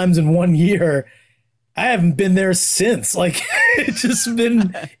 4 times in 1 year. I haven't been there since. Like, it's just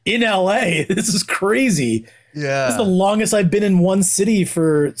been in LA. This is crazy. Yeah. This is the longest I've been in one city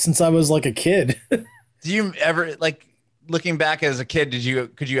since I was like a kid. Do you ever, like, looking back as a kid,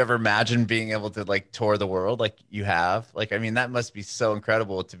 could you ever imagine being able to like tour the world like you have? Like, that must be so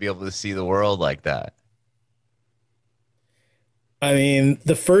incredible to be able to see the world like that.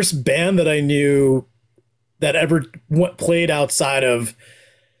 The first band that I knew that ever played outside of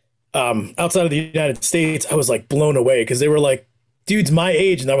the United States, I was like blown away because they were like dudes my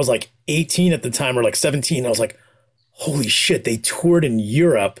age, and I was like 18 at the time or like 17. I was like, holy shit, they toured in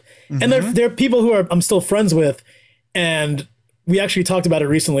Europe. And they're people who I'm still friends with, and we actually talked about it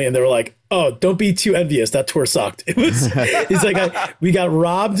recently, and they were like, oh, don't be too envious. That tour sucked. It's like, we got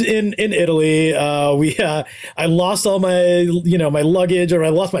robbed in Italy. I lost all my, my luggage, or I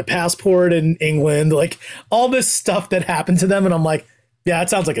lost my passport in England, like all this stuff that happened to them. And I'm like, yeah, it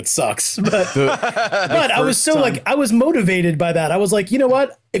sounds like it sucks. But, but I was so like, I was motivated by that. I was like, you know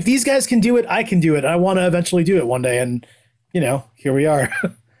what, if these guys can do it, I can do it. I want to eventually do it one day. And here we are.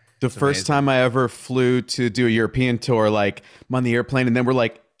 The first time I ever flew to do a European tour, like I'm on the airplane, and then we're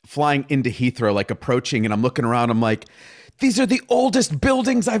like flying into Heathrow, like approaching, and I'm looking around. I'm like, these are the oldest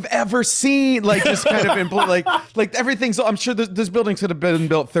buildings I've ever seen. Like just kind of like everything's. I'm sure this buildings could have been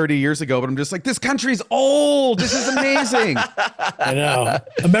built 30 years ago, but I'm just like, this country's old. This is amazing. I know.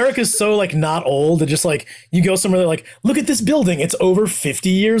 America's so like not old. It's just like you go somewhere, they're like, look at this building. It's over 50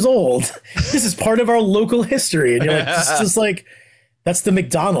 years old. This is part of our local history, and you're like, it's just like. That's the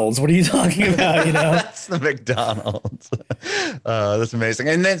McDonald's. What are you talking about? That's the McDonald's. That's amazing.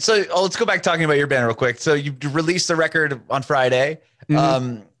 And then, so let's go back talking about your band real quick. So you released the record on Friday.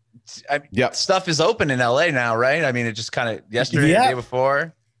 Stuff is open in LA now, right? It just kind of yesterday, the day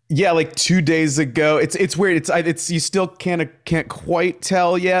before. Yeah, like 2 days ago. It's weird. It's you still can't quite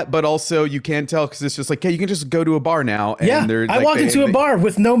tell yet, but also you can tell because it's just like, hey, you can just go to a bar now. And I walked into a bar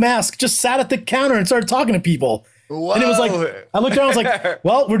with no mask, just sat at the counter and started talking to people. Whoa. And it was like, I looked around, I was like,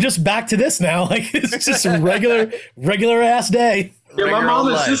 well, we're just back to this now. Like, it's just a regular ass day. Yeah, my mom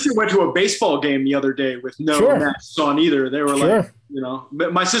and sister went to a baseball game the other day with no masks on either. They were like,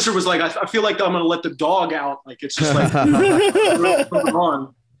 my sister was like, I feel like I'm going to let the dog out. Like, it's just like,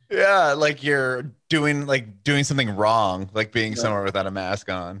 on. Yeah, like you're doing something wrong, like being somewhere without a mask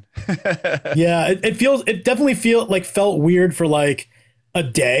on. Yeah, it definitely felt weird for like a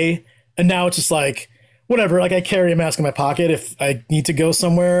day. And now it's just like, whatever. Like I carry a mask in my pocket if I need to go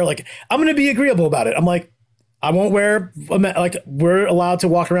somewhere. Like I'm going to be agreeable about it. I'm like, I won't wear like we're allowed to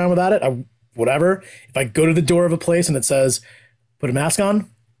walk around without it. Whatever. If I go to the door of a place and it says, put a mask on,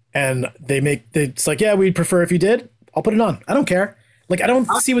 and it's like, yeah, we'd prefer if you did, I'll put it on. I don't care. Like, I don't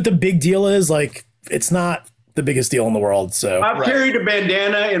see what the big deal is. Like, it's not the biggest deal in the world. So I've carried a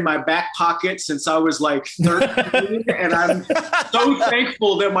bandana in my back pocket since I was like 13, and I'm so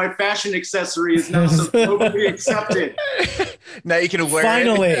thankful that my fashion accessory is now so totally accepted. Now you can wear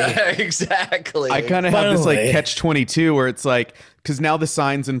Finally. it. Exactly. I kind of have this like Finally. catch-22 where it's like, because now the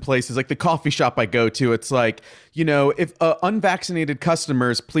signs in places like the coffee shop I go to, it's like, you know, if unvaccinated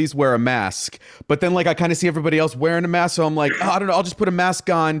customers, please wear a mask. But then like I kind of see everybody else wearing a mask, so I'm like, oh, I don't know, I'll just put a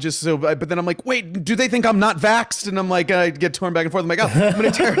mask on just so. But then I'm like, wait, do they think I'm not vaxxed? And I'm like, I get torn back and forth. I'm like, oh, I'm gonna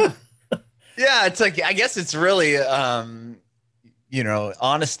tear it. Yeah, it's like, I guess it's really, you know,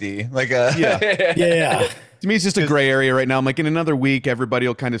 honesty. Like yeah. To me, it's just a gray area right now. I'm like, in another week, everybody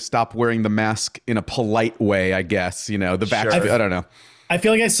will kind of stop wearing the mask in a polite way, I guess. You know, the vax. Sure. I don't know. I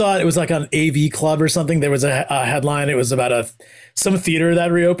feel like I saw it. It was like on AV Club or something. There was a headline. It was about some theater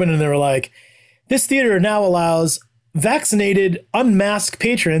that reopened, and they were like, this theater now allows vaccinated, unmasked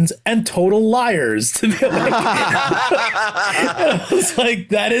patrons and total liars to be like. I was like,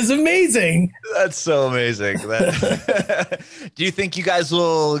 that is amazing. That's so amazing. Do you think you guys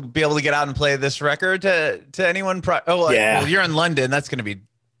will be able to get out and play this record to anyone? Yeah. Well, you're in London. That's going to be.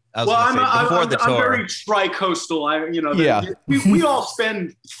 I'm very tri-coastal. Yeah. We all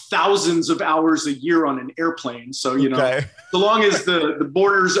spend thousands of hours a year on an airplane. So, you know, Okay. so long as the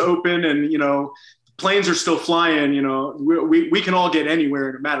borders open and, you know, planes are still flying, you know, we can all get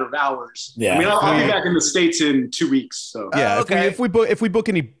anywhere in a matter of hours. Yeah. I mean, I'll be back in the States in 2 weeks. So Yeah, okay. if we book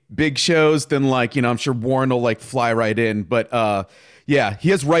any big shows, then like, you know, I'm sure Warren will like fly right in. But yeah, he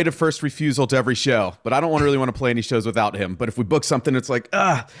has right of first refusal to every show. But I don't really want to play any shows without him. But if we book something, it's like,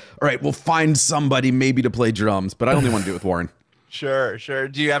 all right, we'll find somebody maybe to play drums. But I only want to do it with Warren. Sure.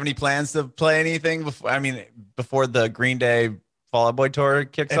 Do you have any plans to play anything before the Green Day Fall Out Boy tour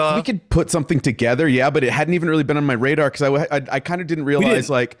kicks If off? we could put something together, yeah, but it hadn't even really been on my radar because I kind of didn't realize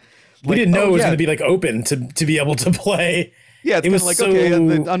We didn't know oh, it was yeah. going to be like open to be able to play. Yeah, it's It was like, so-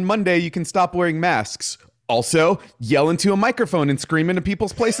 okay, on Monday you can stop wearing masks. Also, yell into a microphone and scream into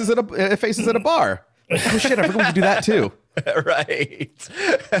people's faces at a bar. Oh shit, I forgot we could do that too. Right.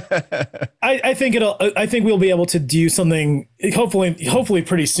 I think we'll be able to do something hopefully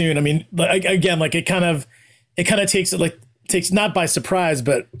pretty soon. I mean, again, like it kind of takes not by surprise,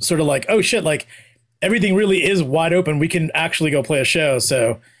 but sort of like, oh shit, like everything really is wide open. We can actually go play a show.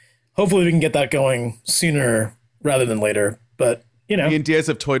 So hopefully we can get that going sooner rather than later. But you know, Me and Diaz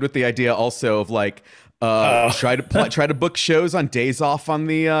have toyed with the idea also of like try to book shows on days off on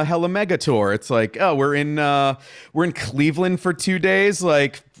the Hella Mega tour. It's like, oh, we're in Cleveland for 2 days.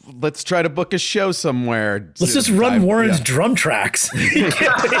 Like, let's try to book a show somewhere. let's just run Warren's drum tracks.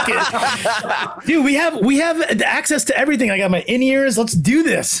 Dude, we have access to everything. I got my in-ears. Let's do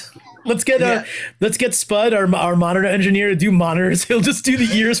this. Let's get Spud, our monitor engineer, to do monitors. He'll just do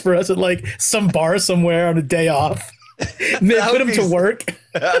the ears for us at like some bar somewhere on a day off. Put him to work.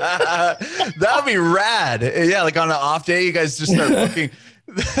 That would be rad. Yeah, like on an off day, you guys just start booking.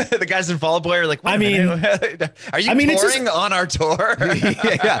 The guys in Fall Out Boy are like, are you touring on our tour?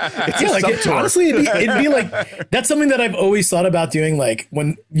 yeah. It's Yeah, a like sub-tour. honestly, it'd be like that's something that I've always thought about doing. Like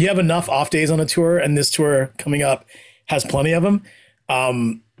when you have enough off days on a tour, and this tour coming up has plenty of them,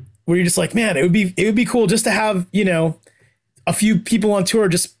 where you're just like, man, it would be cool just to have, you know, a few people on tour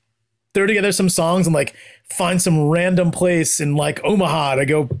just throw together some songs and like find some random place in like Omaha to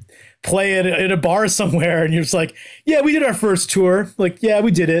go play it at a bar somewhere, and you're just like, yeah, we did our first tour. Like, yeah,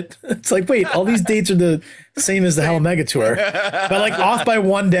 we did it. It's like, wait, all these dates are the same as the Hella Mega tour, but like off by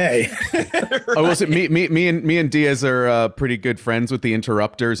one day. Oh, was it me and Diaz are pretty good friends with the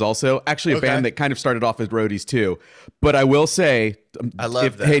Interrupters also. Actually, a band that kind of started off as roadies too. But I will say, I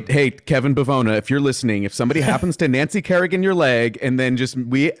love that. Hey, Kevin Bavona, if you're listening, if somebody happens to Nancy Kerrigan your leg and then just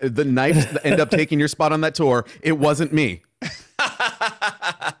the Knives end up taking your spot on that tour, it wasn't me.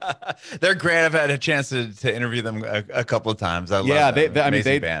 They're great. I've had a chance to interview them a couple of times. I love them.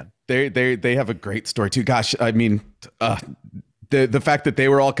 Amazing band. They have a great story too. Gosh, I mean, the fact that they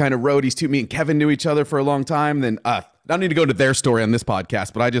were all kind of roadies too. Me and Kevin knew each other for a long time. Then I don't need to go into their story on this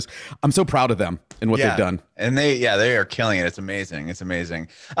podcast, but I'm so proud of them and what they've done. And they are killing it. It's amazing. It's amazing.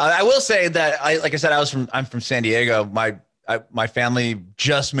 I will say that like I said, I'm from San Diego. My family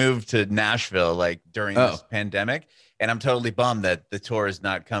just moved to Nashville like during this pandemic. And I'm totally bummed that the tour is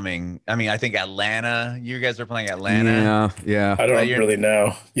not coming. I mean, I think Atlanta, you guys are playing Atlanta. Yeah. I don't really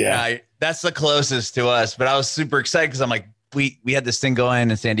know. Yeah. That's the closest to us, but I was super excited because I'm like, we had this thing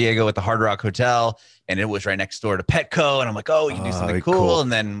going in San Diego with the Hard Rock Hotel, and it was right next door to Petco, and I'm like, oh, we can do something cool. And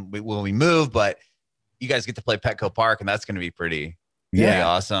then when we move, but you guys get to play Petco Park, and that's going to be pretty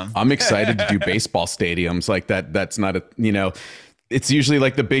awesome. I'm excited to do baseball stadiums like that. That's not a, it's usually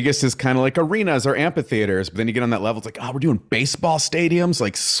like the biggest is kind of like arenas or amphitheaters, but then you get on that level, it's like, oh, we're doing baseball stadiums,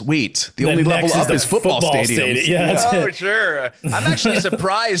 like sweet. The only level up is football stadiums. Yeah, sure. I'm actually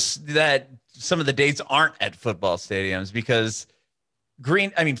surprised that some of the dates aren't at football stadiums because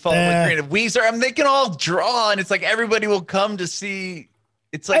Green, Weezer, they can all draw, and it's like everybody will come to see.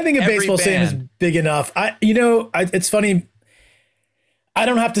 It's like I think a baseball stadium is big enough. It's funny. I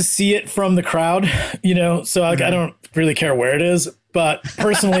don't have to see it from the crowd, so I don't really care where it is. But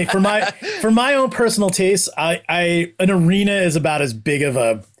personally, for my own personal taste, an arena is about as big of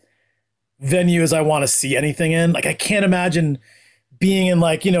a venue as I want to see anything in. Like, I can't imagine being in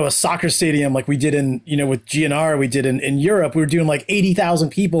a soccer stadium like we did in, with GNR, we did in Europe. We were doing like 80,000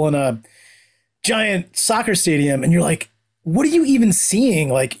 people in a giant soccer stadium. And you're like, what are you even seeing?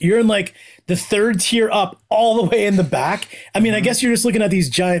 Like, you're in like the third tier up all the way in the back. I mean, I guess you're just looking at these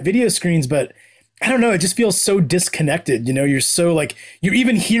giant video screens, but I don't know. It just feels so disconnected. You're so like, you're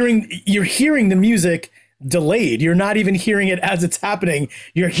hearing the music delayed. You're not even hearing it as it's happening.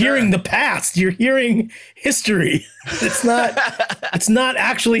 You're hearing the past. You're hearing history. It's not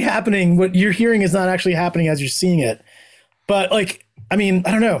actually happening. What you're hearing is not actually happening as you're seeing it. But I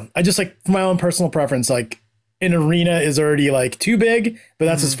don't know. I just like, for my own personal preference, like, an arena is already like too big, but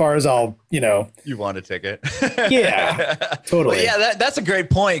that's as far as I'll, You want a ticket. Yeah, totally. Well, yeah, that's a great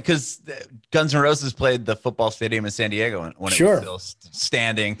point because Guns N' Roses played the football stadium in San Diego when it was still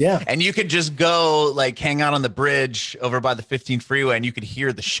standing. Yeah. And you could just go like hang out on the bridge over by the 15 freeway and you could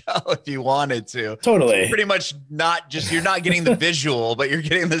hear the show if you wanted to. Totally. So pretty much you're not getting the visual, but you're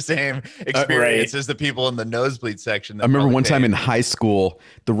getting the same experience as the people in the nosebleed section. I remember one time in high school,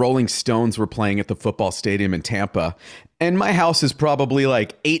 the Rolling Stones were playing at the football stadium in Tampa. And my house is probably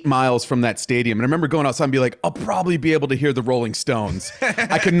like 8 miles from that stadium. And I remember going outside and be like, I'll probably be able to hear the Rolling Stones.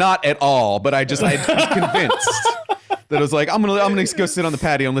 I could not at all, but I was convinced that I was like, I'm gonna go sit on the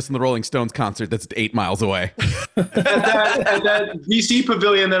patio and listen to the Rolling Stones concert that's 8 miles away. At that DC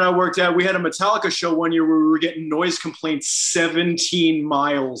pavilion that I worked at, we had a Metallica show one year where we were getting noise complaints 17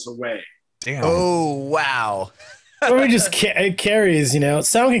 miles away. Damn. Oh, wow. Or it carries,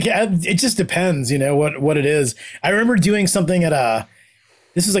 sound it just depends, what it is. I remember doing something at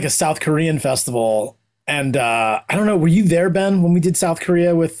this was like a South Korean festival. And I don't know, were you there, Ben, when we did South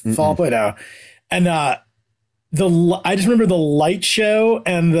Korea with Fall Out Boy now? And I just remember the light show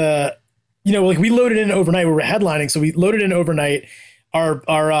and we loaded in overnight. We were headlining. So we loaded in overnight.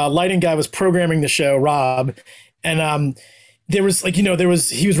 Our lighting guy was programming the show, Rob. And there was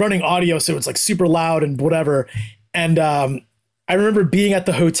he was running audio. So it's like super loud and whatever. And I remember being at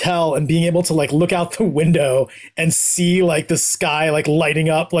the hotel and being able to like look out the window and see like the sky like lighting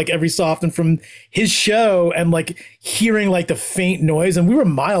up like every so often from his show and like hearing like the faint noise. And we were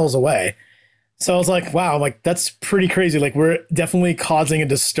miles away. So I was like, wow, like that's pretty crazy. Like we're definitely causing a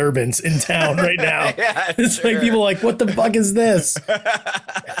disturbance in town right now. Yeah, it's like people are like, what the fuck is this?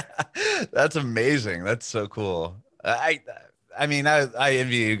 That's amazing. That's so cool. I mean, I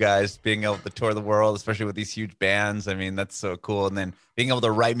envy you guys being able to tour the world, especially with these huge bands. I mean, that's so cool. And then being able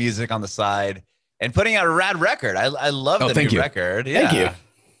to write music on the side and putting out a rad record. I love the new record. Yeah. Thank you.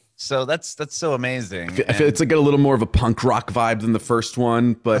 So that's so amazing. It's like a little more of a punk rock vibe than the first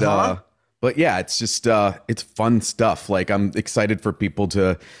one, but yeah, it's just it's fun stuff. Like I'm excited for people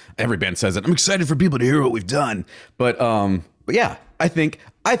to. Every band says it. I'm excited for people to hear what we've done. But yeah, I think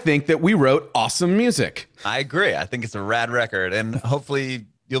that we wrote awesome music. I agree. I think it's a rad record, and hopefully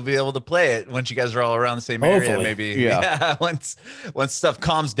you'll be able to play it once you guys are all around the same area. Hopefully. Maybe, yeah. Once stuff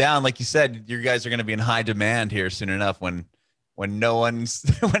calms down, like you said, you guys are going to be in high demand here soon enough when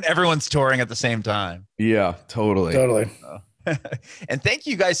everyone's touring at the same time. Yeah, totally. And thank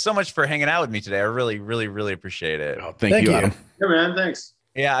you guys so much for hanging out with me today. I really, really, really appreciate it. Oh, thank you, Adam. Yeah, man. Thanks.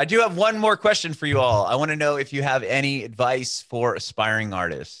 Yeah, I do have one more question for you all. I want to know if you have any advice for aspiring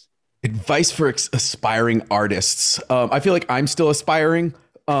artists. Advice for aspiring artists. I feel like I'm still aspiring.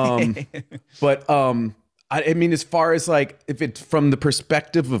 But I mean, as far as like, if it's from the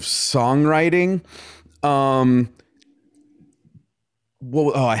perspective of songwriting, I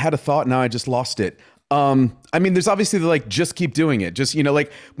had a thought. Now I just lost it. I mean, there's obviously like, just keep doing it. Just,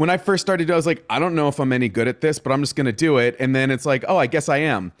 like when I first started, I was like, I don't know if I'm any good at this, but I'm just going to do it. And then it's like, oh, I guess I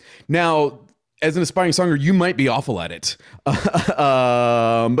am. Now, as an aspiring songwriter, you might be awful at it.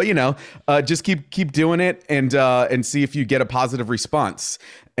 But you know, just keep doing it and see if you get a positive response.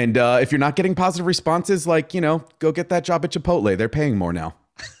 And if you're not getting positive responses, like, you know, go get that job at Chipotle. They're paying more now.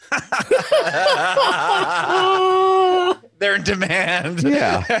 They're in demand.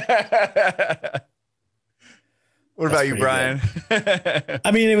 Yeah. What about you, Brian?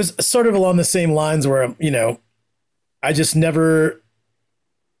 I mean, it was sort of along the same lines where, you know, I just never,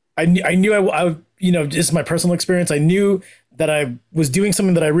 I knew I, you know, just my personal experience. I knew that I was doing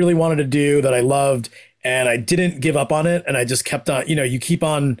something that I really wanted to do, that I loved, and I didn't give up on it. And I just kept on, you know, you keep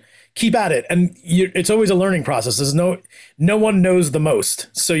at it. And it's always a learning process. There's no one knows the most.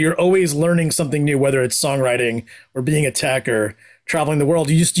 So you're always learning something new, whether it's songwriting or being a tech or traveling the world.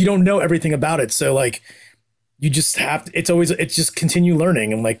 You don't know everything about it. So like, you just have to, it's just continue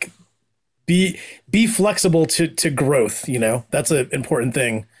learning and like be flexible to growth. You know, that's an important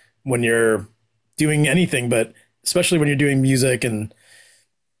thing when you're doing anything, but especially when you're doing music and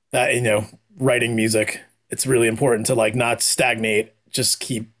that, you know, writing music, it's really important to like not stagnate, just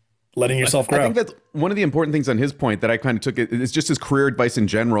keep letting yourself grow. I think that's one of the important things on his point that I kind of took it is just his career advice in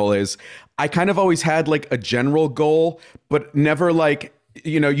general is I kind of always had like a general goal, but never like,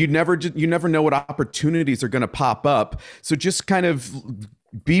 you know, you never know what opportunities are going to pop up. So just kind of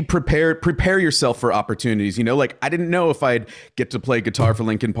be prepared, prepare yourself for opportunities. You know, like I didn't know if I'd get to play guitar for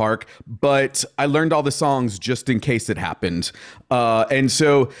Linkin Park, but I learned all the songs just in case it happened. And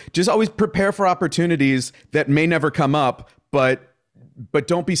so just always prepare for opportunities that may never come up, but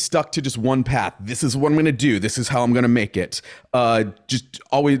don't be stuck to just one path. This is what I'm going to do. This is how I'm going to make it. Just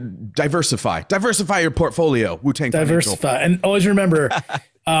always diversify your portfolio. Wu-Tang diversify. And always remember,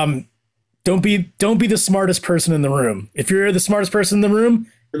 don't be the smartest person in the room. If you're the smartest person in the room,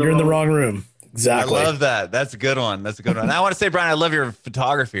 you're in the wrong room. Exactly. I love that. That's a good one. I want to say, Brian, I love your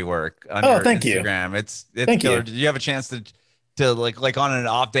photography work on your thank Instagram. You. It's thank killer. you. Did you have a chance to like on an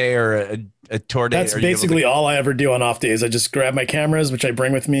off day or a tour day? That's basically all I ever do on off days. I just grab my cameras, which I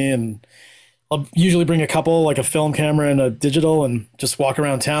bring with me, and I'll usually bring a couple, like a film camera and a digital, and just walk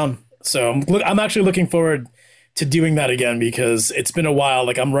around town. So I'm actually looking forward to doing that again because it's been a while.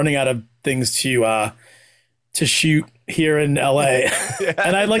 Like I'm running out of things to shoot here in LA,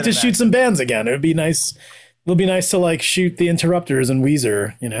 and I'd like to shoot some bands again. It would be nice. It'll be nice to like shoot the Interrupters and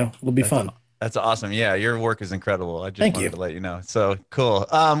Weezer. You know, it'll be fun. That's awesome. Yeah, your work is incredible. I just Thank wanted you. to let you know. So cool.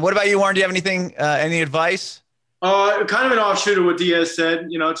 What about you, Warren? Do you have anything? Any advice? Kind of an offshoot of what Diaz said.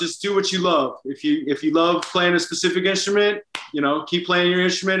 You know, just do what you love. If you love playing a specific instrument, you know, keep playing your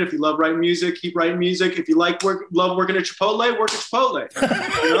instrument. If you love writing music, keep writing music. If you love working at Chipotle, work at Chipotle.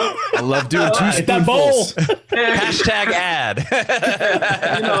 You know? I love doing two that bowl. Hashtag ad.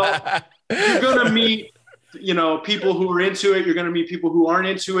 You know, you're gonna meet, you know, people who are into it. You're gonna meet people who aren't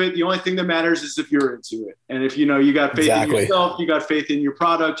into it. The only thing that matters is if you're into it. And if you know you got faith in yourself, you got faith in your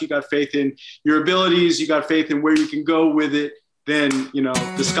product, you got faith in your abilities, you got faith in where you can go with it, then you know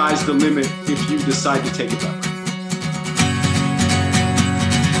the sky's the limit if you decide to take it up.